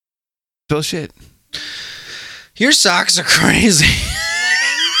 Bullshit. Your socks are crazy.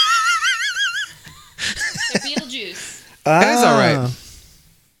 They're Beetlejuice. That is all right. Ah.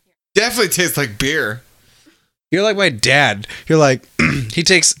 Definitely tastes like beer. You're like my dad. You're like, he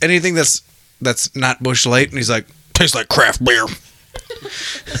takes anything that's not Busch Light, and he's like, tastes like craft beer.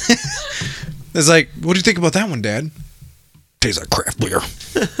 It's like, what do you think about that one, Dad? Tastes like craft beer.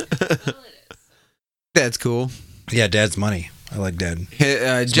 That's cool. Yeah, Dad's money. I like Dad.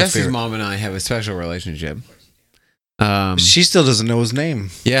 Jesse's favorite. mom and I have a special relationship. She still doesn't know his name.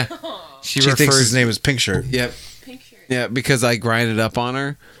 Yeah. She thinks his name is Pink Shirt. Yep. Pink shirt. Yeah, because I grinded up on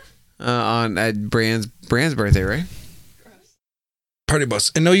her at Brand's birthday, right? Party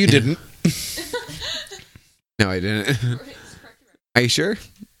bus. And no, you didn't. No, I didn't. Are you sure?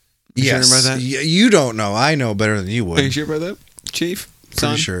 You Yes. sure about that? You don't know. I know better than you would. Are you sure about that, Chief? Pretty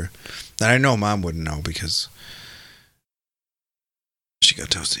Son? sure. And I know Mom wouldn't know because she got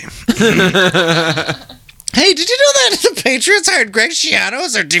toasty. Hey, did you know that the Patriots hired Greg Schiano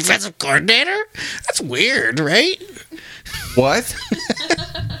as their defensive coordinator? That's weird, right? What?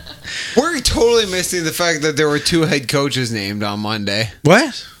 We're totally missing the fact that there were 2 head coaches named on Monday.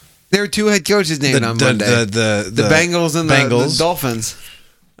 What? There were 2 head coaches named on Monday. The Bengals and Bengals. the Dolphins.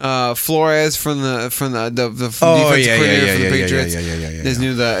 Flores from the defensive Oh, coordinator for the Patriots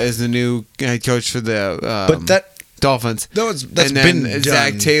yeah. is the new head coach for the But that Dolphins. that's and been then done.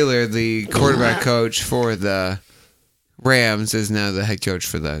 Zach Taylor, the quarterback coach for the Rams, is now the head coach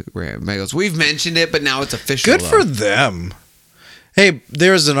for the Bengals. We've mentioned it, but now it's official. Good for them. Hey,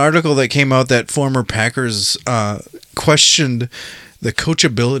 there's an article that came out that former Packers questioned the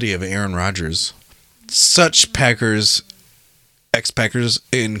coachability of Aaron Rodgers. Such ex-Packers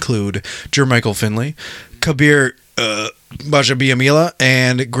include Jermichael Finley, Kabir Bajabiamila,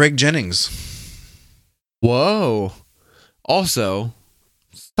 and Greg Jennings. Whoa. Also,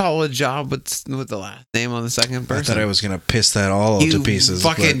 solid job with the last name on the second person. I thought I was gonna piss that all to pieces.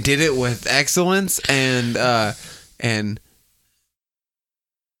 Fucking but did it with excellence and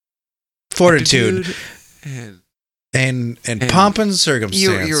fortitude and and pomp and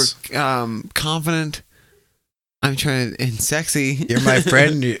circumstance. you're confident. I'm trying to, and sexy. You're my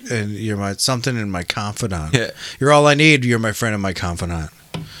friend, and you're my something and my confidant. Yeah. You're all I need. You're my friend and my confidant.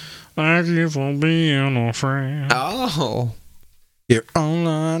 Thank you for being a friend. Oh. You're all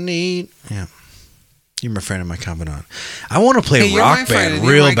I need. Yeah. You're my friend and my confidant. I want to play Hey, you're my Rock friend Band and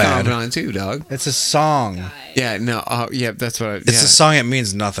you're real my bad. confidant too, dog. It's a song. Yeah, no, yeah, that's what. It's a song. It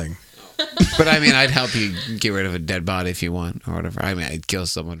means nothing. But I mean, I'd help you get rid of a dead body if you want, or whatever. I mean, I'd kill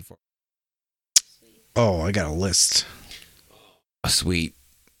someone for. Oh, I got a list. Oh, sweet.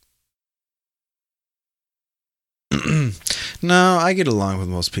 No, I get along with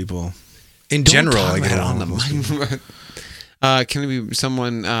most people. In Don't general, talk I get about along it with most on people. the mic. Can it be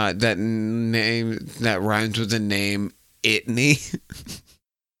someone that name that rhymes with the name Itney?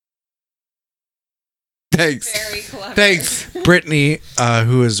 Thanks. Very clever. Thanks. Brittany,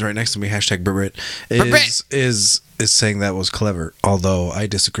 who is right next to me, hashtag Brit, is saying that was clever. Although I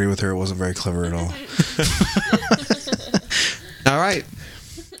disagree with her, it wasn't very clever at all. All right.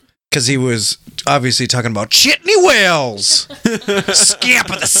 Because he was obviously talking about Chitney Wells, scamp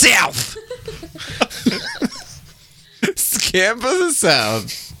of the South. Scamp of the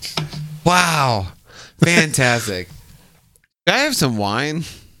South. Wow. Fantastic. Can I have some wine?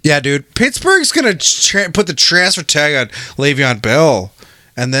 Yeah, dude. Pittsburgh's going to put the transfer tag on Le'Veon Bell,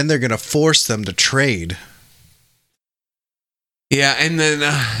 and then they're going to force them to trade. Yeah, and then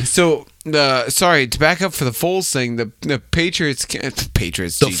sorry, to back up for the Foles thing, the Patriots,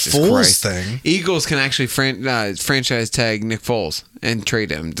 The Jesus Foles Christ. thing. Eagles can actually franchise tag Nick Foles and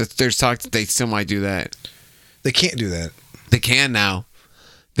trade him. There's talk that they still might do that. They can't do that. They can now.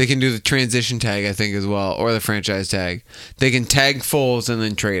 They can do the transition tag, I think, as well, or the franchise tag. They can tag Foles and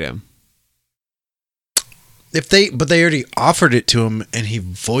then trade him. But they already offered it to him, and he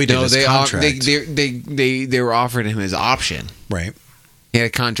voided his contract. They were offering him his option. Right. He had a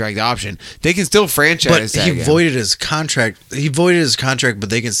contract option. They can still franchise But tag he him. voided his contract. He voided his contract, but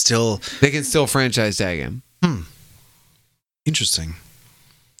they can still. They can still franchise tag him. Interesting.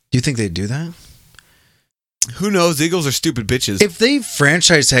 Do you think they'd do that? Who knows? Eagles are stupid bitches. If they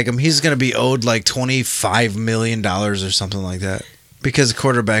franchise tag him, he's going to be owed like $25 million or something like that. Because the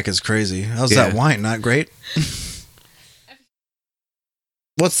quarterback is crazy. How's that wine? Not great?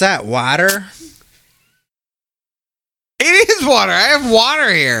 What's that? Water? It is water. I have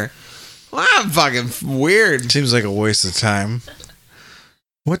water here. Wow, I'm fucking weird. Seems like a waste of time.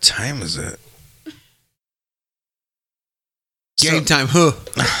 What time is it? Game time. Huh.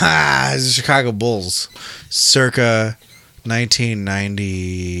 It's the Chicago Bulls, circa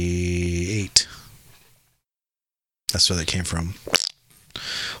 1998. That's where they came from.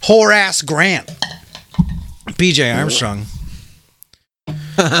 Horace Grant, B.J. Armstrong.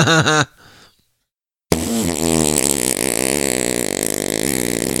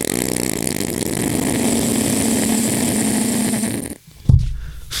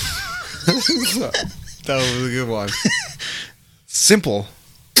 That was a good one. Simple.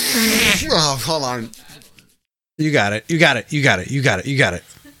 Oh, hold on. You got it. You got it. You got it. You got it. You got it.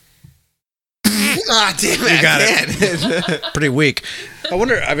 Ah, damn it. You got it. Pretty weak. I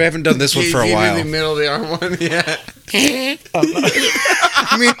wonder. I haven't done this one for a while. The middle of the arm one. Yeah.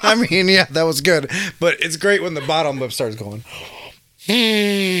 I mean, yeah, that was good. But it's great when the bottom lip starts going.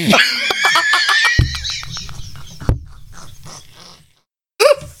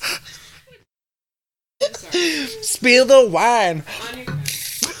 Spill the wine.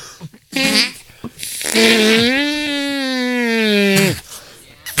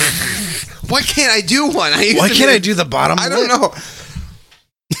 Why can't I do one? Why can't I do the bottom? I don't know.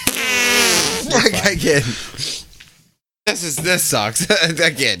 I can't. This sucks.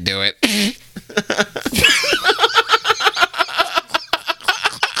 I can't do it.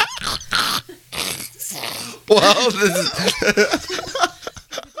 Well, this is.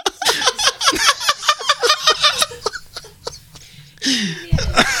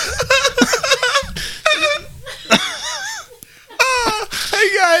 Hey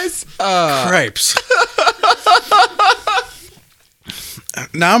guys. Cripes.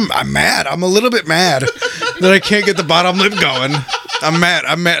 Now I'm mad. I'm a little bit mad that I can't get the bottom lip going. I'm mad.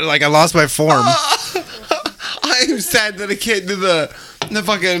 Like I lost my form. I am sad that I can't do the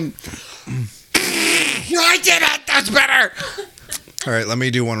fucking. I did it. That's better. All right, let me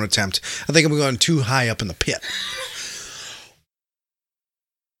do one attempt. I think I'm going too high up in the pit.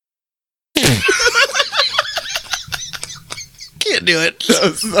 Can't do it.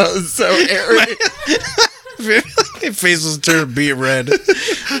 That was so airy. My face was turned beet red.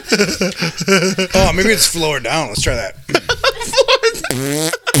 Oh, maybe it's lower down. Let's try that.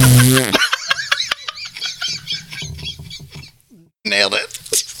 Nailed it.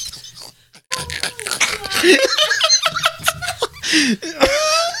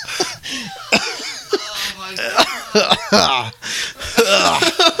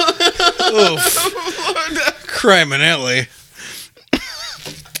 Oof. Criminally.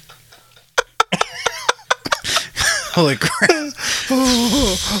 Holy crap.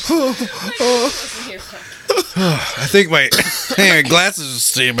 I think my glasses are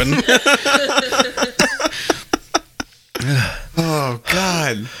steaming. Oh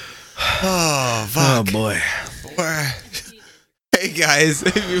God. Oh fuck. Oh boy. Hey guys,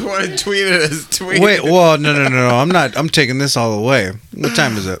 if you want to tweet at us, tweet. Wait, well, no. I'm not. I'm taking this all the way. What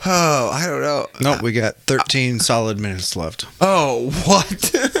time is it? Oh, I don't know. Nope, we got 13 solid minutes left. Oh,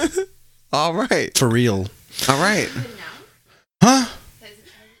 what? All right. For real. All right. Huh?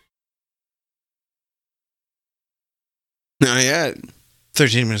 Not yet.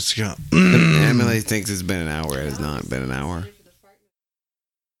 13 minutes to go. Emily thinks it's been an hour. It has not been an hour.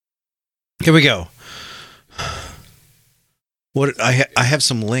 Here we go. What I have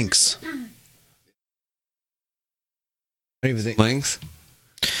some links. I don't even think Links?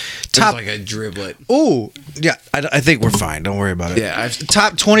 top There's like a driblet. Oh, yeah. I think we're fine. Don't worry about it. Yeah.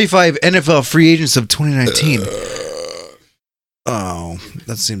 Top 25 NFL free agents of 2019. Oh,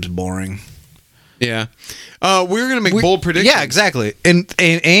 that seems boring. Yeah. We were going to make bold predictions. Yeah, exactly. And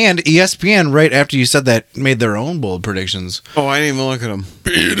ESPN, right after you said that, made their own bold predictions. Oh, I didn't even look at them.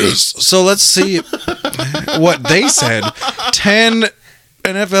 So let's see what they said. 10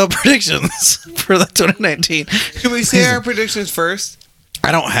 NFL predictions for the 2019. Can we say our predictions first?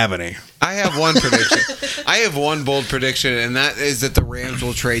 I don't have any. I have one prediction. I have one bold prediction, and that is that the Rams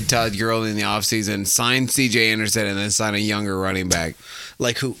will trade Todd Gurley in the offseason, sign C.J. Anderson, and then sign a younger running back.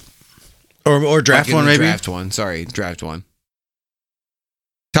 Like who? Or draft Like in one, the maybe? Draft one. Sorry, draft one.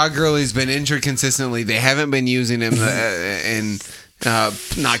 Todd Gurley's been injured consistently. They haven't been using him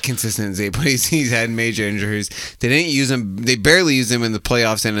not consistency, but he's had major injuries. They didn't use him. They barely used him in the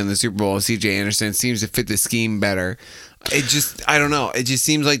playoffs and in the Super Bowl. C.J. Anderson seems to fit the scheme better. It just, I don't know. It just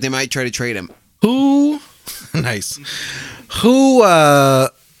seems like they might try to trade him. Who? Nice. Who? Who?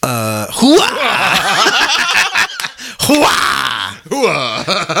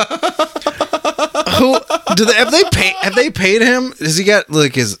 Have they paid him? Has he got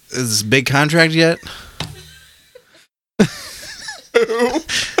like his big contract yet?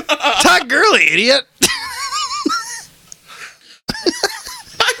 Todd Gurley, idiot.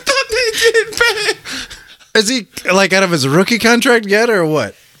 I thought they did pay. Is he like out of his rookie contract yet, or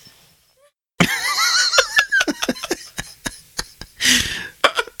what?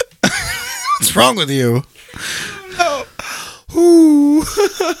 What's wrong with you? No. Ooh.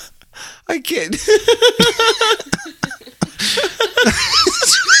 I can't.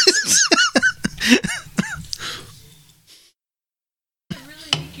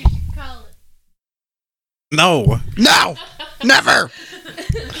 No, never.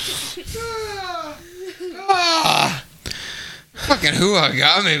 Fucking hoo-ha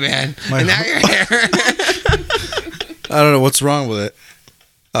got me, man. And now you're here. I don't know what's wrong with it.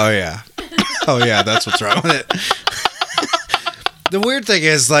 Oh yeah, that's what's wrong with it. The weird thing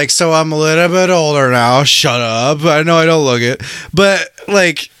is, like, so I'm a little bit older now. Shut up. I know I don't look it, but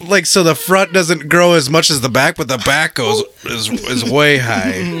like, so the front doesn't grow as much as the back, but the back is way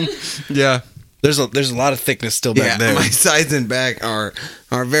high. Yeah. There's a lot of thickness still back there. My sides and back are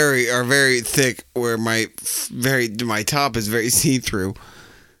very thick. Where my top is very see through.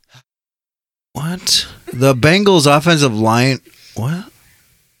 What? The Bengals offensive line? What?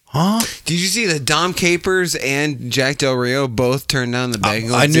 Huh? Did you see that Dom Capers and Jack Del Rio both turned down the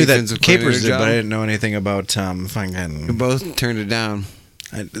Bengals? I knew that defensive Capers coordinator did, job? but I didn't know anything about They both turned it down.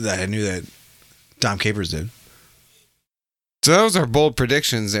 I knew that Dom Capers did. So those are bold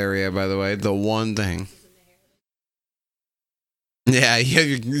predictions area, by the way. The one thing. Yeah,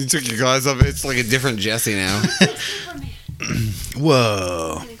 you took your glasses off. It's like a different Jesse now.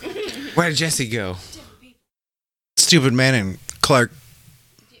 Whoa. Where did Jesse go? Stupid man and Clark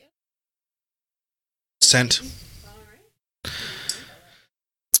sent.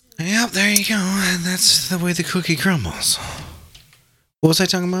 Yep, there you go. And that's the way the cookie crumbles. What was I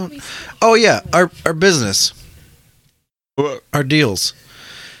talking about? Oh yeah, our business. Our deals.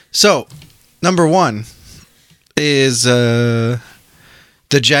 So, number one is the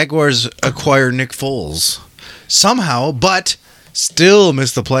Jaguars acquire Nick Foles somehow, but still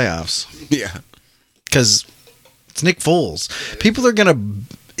miss the playoffs. Yeah. Because it's Nick Foles.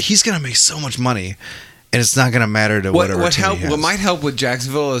 He's gonna make so much money, and it's not gonna matter to whatever team he has. What might help with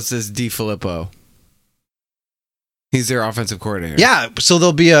Jacksonville is this DiFilippo. He's their offensive coordinator. Yeah, so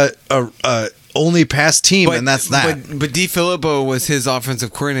there'll be a only pass team, and that's that. But DiFilippo was his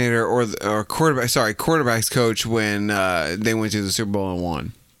offensive coordinator or quarterback's coach when they went to the Super Bowl and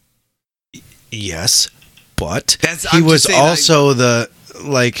won. Yes, but I'm he was just saying, also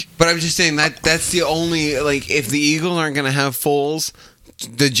But I'm just saying that's the only, like, if the Eagles aren't going to have Foles,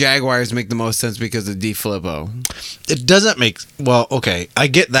 the Jaguars make the most sense because of DiFilippo. It doesn't make... Well, okay, I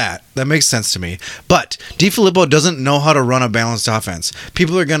get that. That makes sense to me. But DiFilippo doesn't know how to run a balanced offense.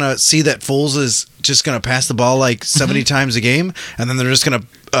 People are going to see that Foles is just going to pass the ball like 70 times a game, and then they're just going to...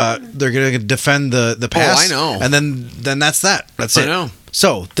 they're going to defend the pass. Oh, I know. And then that's that. That's it. I know.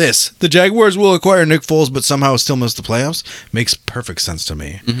 So, the Jaguars will acquire Nick Foles, but somehow still miss the playoffs, makes perfect sense to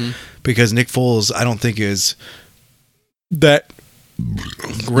me. Mm-hmm. Because Nick Foles, I don't think is that...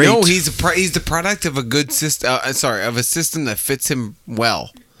 great. No, he's the product of a good system. Of a system that fits him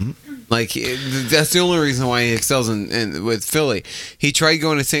well. Like, that's the only reason why he excels in with Philly. He tried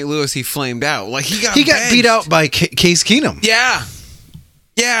going to St. Louis, he flamed out. Like, he got beat out by Case Keenum. Yeah,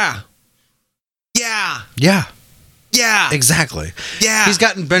 Exactly. Yeah, he's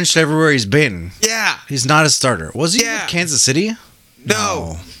gotten benched everywhere he's been. Yeah, he's not a starter. Was he with Kansas City?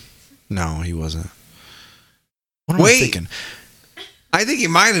 No, he wasn't. What am I thinking? I think he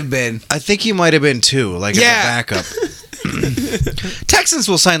might have been. I think he might have been too, like as a backup. Texans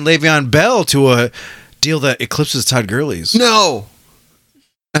will sign Le'Veon Bell to a deal that eclipses Todd Gurley's. No,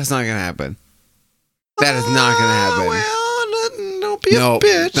 that's not going to happen. That is not going to happen. Well, don't be a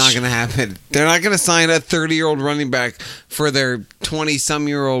bitch. It's not going to happen. They're not going to sign a 30-year-old running back for their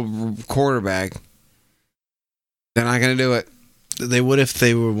 20-some-year-old quarterback. They're not going to do it. They would if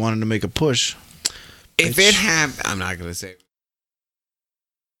they were wanting to make a push. If it happened, I'm not going to say.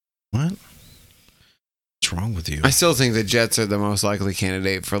 What? What's wrong with you? I still think the Jets are the most likely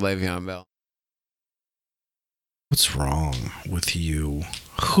candidate for Le'Veon Bell. What's wrong with you?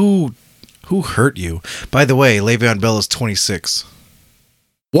 Who hurt you? By the way, Le'Veon Bell is 26.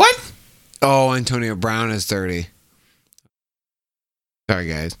 What? Oh, Antonio Brown is 30. Sorry,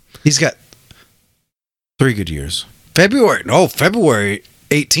 guys. He's got 3 good years. February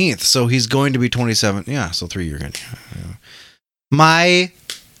 18th, so he's going to be 27. Yeah, so 3 years. Yeah. My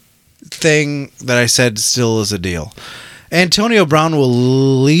thing that I said still is a deal. Antonio Brown will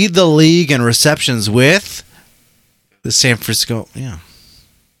lead the league in receptions with the San Francisco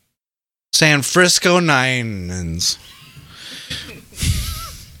Nines.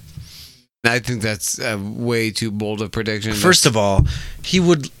 I think that's a way too bold a prediction. First of all,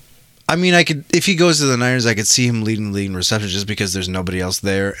 I mean, I could if he goes to the Niners, I could see him leading receptions just because there's nobody else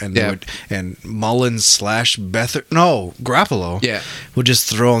there, and and Mullins / Garoppolo would just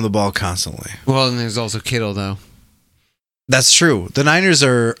throw him the ball constantly. Well, and there's also Kittle though. That's true. The Niners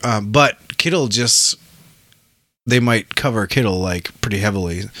are, but Kittle they might cover Kittle like pretty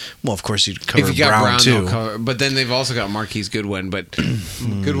heavily. Well, of course you'd cover Brown too. But then they've also got Marquise Goodwin, but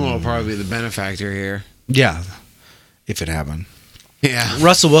Goodwin will probably be the benefactor here. Yeah, if it happened. Yeah.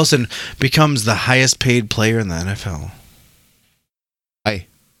 Russell Wilson becomes the highest paid player in the NFL. Why?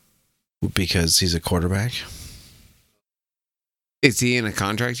 Because he's a quarterback. Is he in a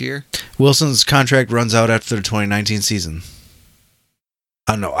contract year? Wilson's contract runs out after the 2019 season.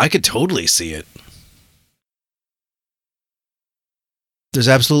 I don't know. I could totally see it. There's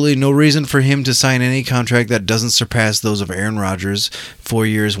absolutely no reason for him to sign any contract that doesn't surpass those of Aaron Rodgers, 4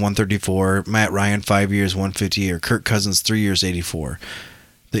 years, 134, Matt Ryan, 5 years, 150, or Kirk Cousins, 3 years, 84.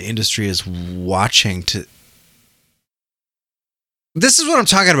 The industry is watching to... This is what I'm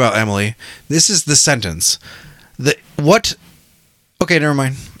talking about, Emily. This is the sentence. Okay, never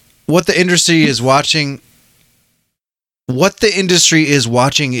mind. What the industry is watching... What the industry is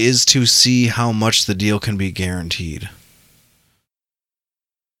watching is to see how much the deal can be guaranteed.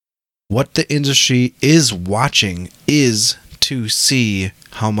 What the industry is watching is to see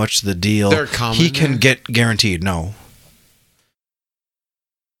how much the deal he can get guaranteed. No.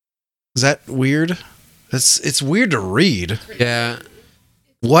 Is that weird? It's weird to read. Yeah.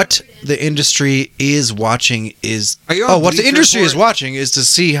 What the industry is watching is what the industry is watching is to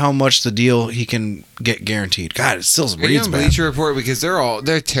see how much the deal he can get guaranteed. God, it still reads bad. Bleacher Report because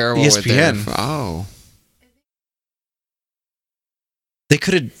they're terrible. ESPN. With their, They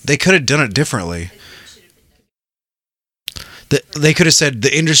could have done it differently. They could have said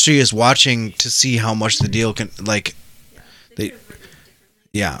the industry is watching to see how much the deal can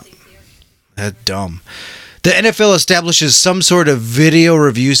That's dumb. The NFL establishes some sort of video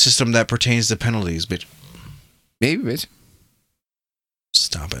review system that pertains to penalties, bitch. Maybe, bitch.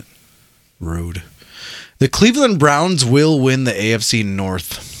 Stop it. Rude. The Cleveland Browns will win the AFC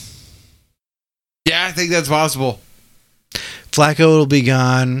North. Yeah, I think that's possible. Flacco will be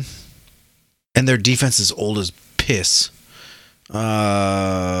gone, and their defense is old as piss.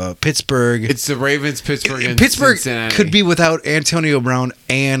 Pittsburgh. It's the Ravens, Pittsburgh, and Pittsburgh Cincinnati. could be without Antonio Brown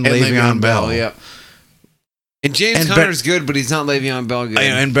and Le'Veon Bell. Yeah. And James Conner's good, but he's not Le'Veon Bell good.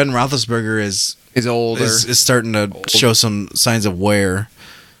 And Ben Roethlisberger is older. Is starting to show some signs of wear.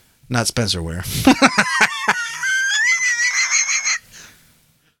 Not Spencer Ware.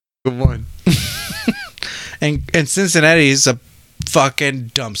 Good one. And Cincinnati's a fucking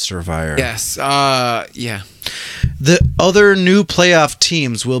dumpster fire. Yes. Yeah. The other new playoff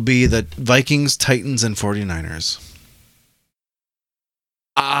teams will be the Vikings, Titans, and 49ers.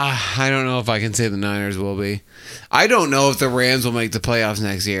 I don't know if I can say the Niners will be. I don't know if the Rams will make the playoffs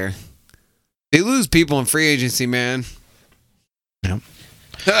next year. They lose people in free agency, man. Yep.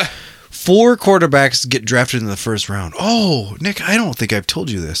 4 quarterbacks get drafted in the first round. Oh, Nick, I don't think I've told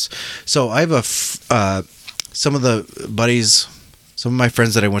you this. So I have some of the buddies, some of my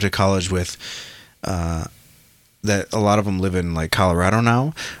friends that I went to college with, that a lot of them live in like Colorado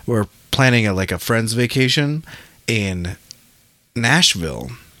now. We're planning a friend's vacation in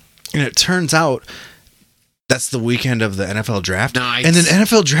Nashville, and it turns out that's the weekend of the NFL draft. Nice. And the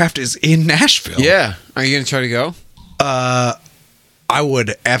NFL draft is in Nashville. Yeah. Are you gonna try to go? I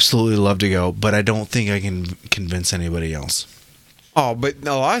would absolutely love to go, but I don't think I can convince anybody else. Oh, but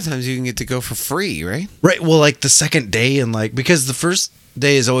a lot of times you can get to go for free, right? Right. Well, like the second day, and because the first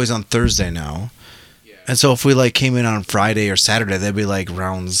day is always on Thursday now, and so if we came in on Friday or Saturday, that'd be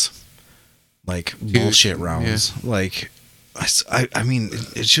rounds, bullshit rounds. Yeah. I mean,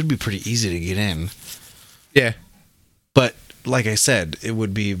 it should be pretty easy to get in. Yeah. But like I said, it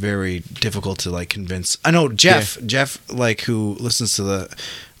would be very difficult to convince. I know Jeff, who listens to the,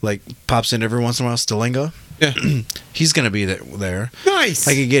 pops in every once in a while, Stalinga. Yeah. He's going to be there. Nice.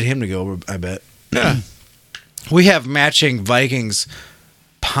 I could get him to go, I bet. Yeah. We have matching Vikings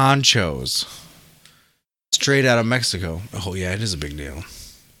ponchos straight out of Mexico. Oh, yeah, it is a big deal.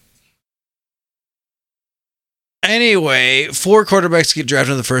 Anyway, 4 quarterbacks get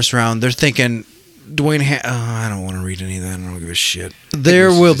drafted in the first round. They're thinking I don't want to read any of that. I don't give a shit. There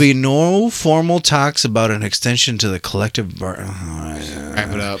will be no formal talks about an extension to the collective Wrap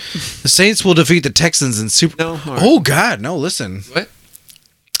it up. The Saints will defeat the Texans in Super... No? Right. Oh, God. No, listen. What?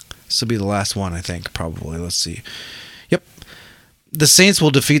 This will be the last one, I think, probably. Let's see. Yep. The Saints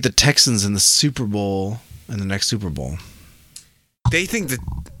will defeat the Texans in the Super Bowl, in the next Super Bowl. They think that...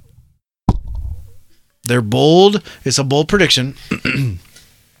 They're bold. It's a bold prediction.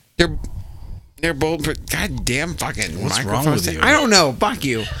 They're bold. Goddamn fucking What's wrong microphones. with you? I don't know. Fuck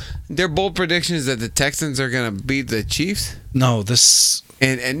you. Their bold prediction is that the Texans are gonna beat the Chiefs, No, this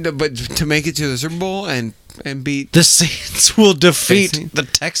but to make it to the Super Bowl and beat. the Saints will defeat Saints. the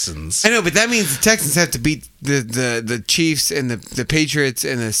Texans. I know, but that means the Texans have to beat the Chiefs and the Patriots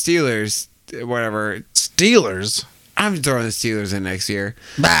and the Steelers, whatever. Steelers. I'm throwing the Steelers in next year.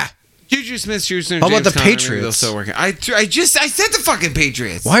 Bah. Juju Smith-Schuster and How about James the Conner, maybe Patriots? they'll still work. I said the fucking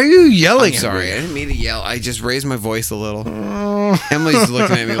Patriots. Why are you yelling? I'm at sorry, me? I didn't mean to yell. I just raised my voice a little. Emily's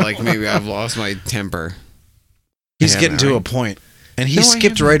looking at me like maybe I've lost my temper. He's I getting haven't, to a right? point, and he No, I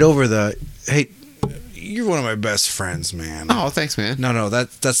skipped haven't. right over the. Hey, you're one of my best friends, man. Oh, thanks, man. No,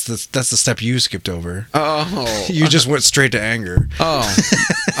 that's the step you skipped over. Oh, You just went straight to anger.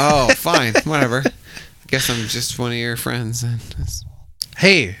 oh, fine, whatever. Guess I'm just one of your friends. Then.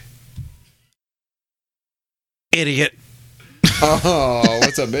 Hey, idiot. Oh,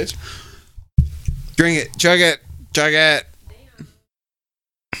 what's up, bitch? Drink it, chug it.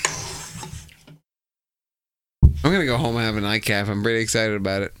 I'm gonna go home and have a nightcap. I'm pretty excited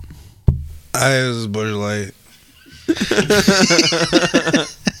about it. I was Bush Light.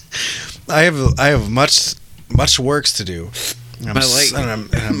 I have much works to do. My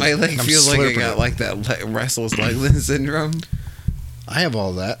leg feels like I got like that restless leg syndrome. I have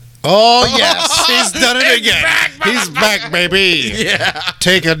all that. Oh yes, he's done it again. He's back, baby. Yeah.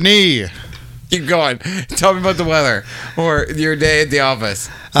 Take a knee. Keep going. Tell me about the weather or your day at the office.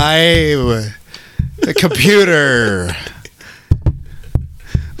 I'm a computer.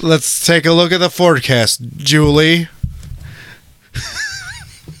 Let's take a look at the forecast, Julie.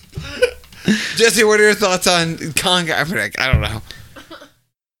 Jesse, what are your thoughts on Kaepernick? I don't know.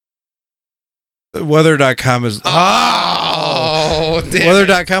 Weather.com is Oh, damn it.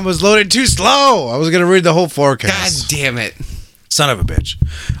 Weather.com was loading too slow. I was gonna read the whole God forecast. damn it. Son of a bitch.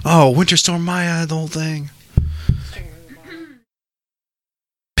 Oh, Winter Storm Maya, the whole thing.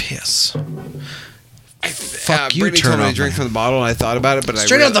 Piss. Fuck you, Brittany turn told me off to drink my- from the bottle, and I thought about it, but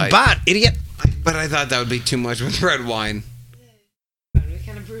Straight I out the realized, bot, idiot. But I thought that would be too much with red wine. That would be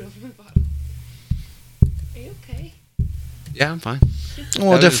kind of brutal from the bottom. Are you okay? Yeah, I'm fine.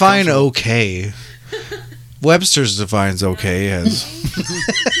 Well, That was define comfortable. okay. Webster's defines okay as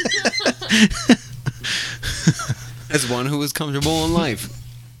As one who is comfortable in life.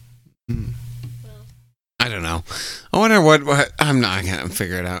 I don't know. I wonder what I'm not gonna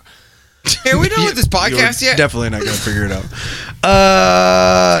figure it out. Hey, are we done with this podcast You're yet? Definitely not gonna figure it out.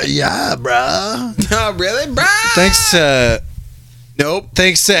 Yeah, bruh. Oh, really, bro? Nope.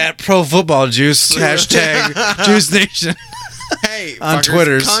 Thanks to at Pro Football Juice hashtag Juice Nation. Hey, On fuckers,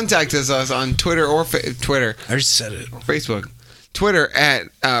 Twitters. contact us on Twitter or Twitter, I already said it. Facebook, Twitter at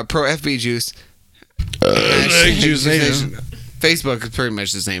Pro FB Juice. Juice Nation. Facebook is pretty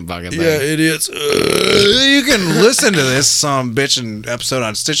much the same fucking thing. Yeah, idiots. You can listen to this some bitchin' episode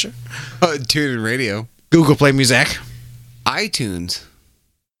on Stitcher, Tune in radio, Google Play Music, iTunes,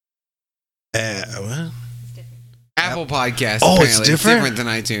 what? Apple Podcasts. Oh, it's apparently. different? It's different than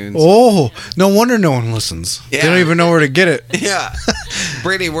iTunes. Oh, no wonder no one listens. They Yeah. don't even know where to get it. Yeah,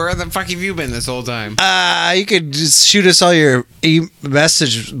 Brittany, where the fuck have you been this whole time? You could just shoot us all your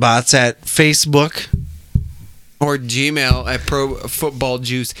message bots at Facebook. Or Gmail at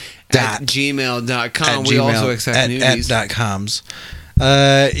profootballjuice at gmail.com. At We Gmail, also accept nudies. at .coms.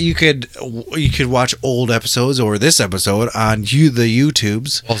 You could watch old episodes or this episode on the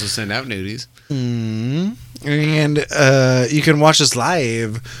YouTubes. Also send out nudies. And you can watch us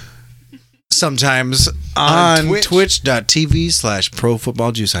live sometimes on Twitch.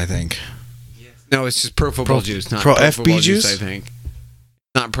 twitch.tv/profootballjuice, I think. No, it's just Pro Football Juice, not Pro Pro FB Football Juice? I think.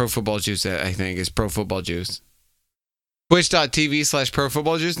 Not Pro Football Juice, I think. It's Pro Football Juice. Twitch.tv/Pro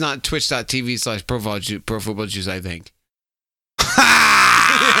Football Juice, not Twitch.tv/Pro Football Juice, I think.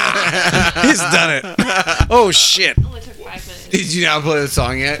 He's done it. Oh, shit. Only took 5 minutes. Did you not play the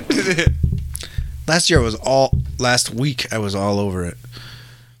song yet? Last week I was all over it.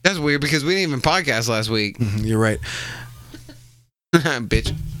 That's weird because we didn't even podcast last week. You're right.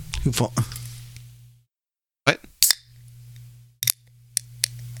 Bitch. Who fa- What?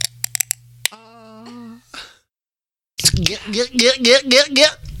 Get.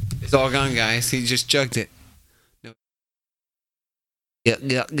 It's all gone, guys. He just chugged it. No. Chug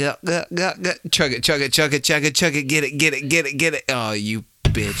it, chug it, chug it, chug it, chug it, get it, get it, get it, get it. Oh, you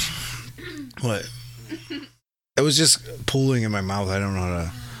bitch. What? It was just pooling in my mouth. I don't know how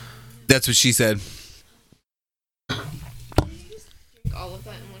to. That's what she said. All of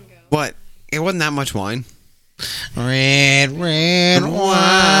that in one go. What? It wasn't that much wine. Red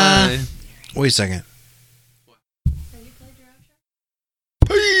wine. Wait a second.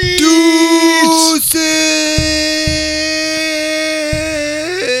 Have you played your outro? Peace.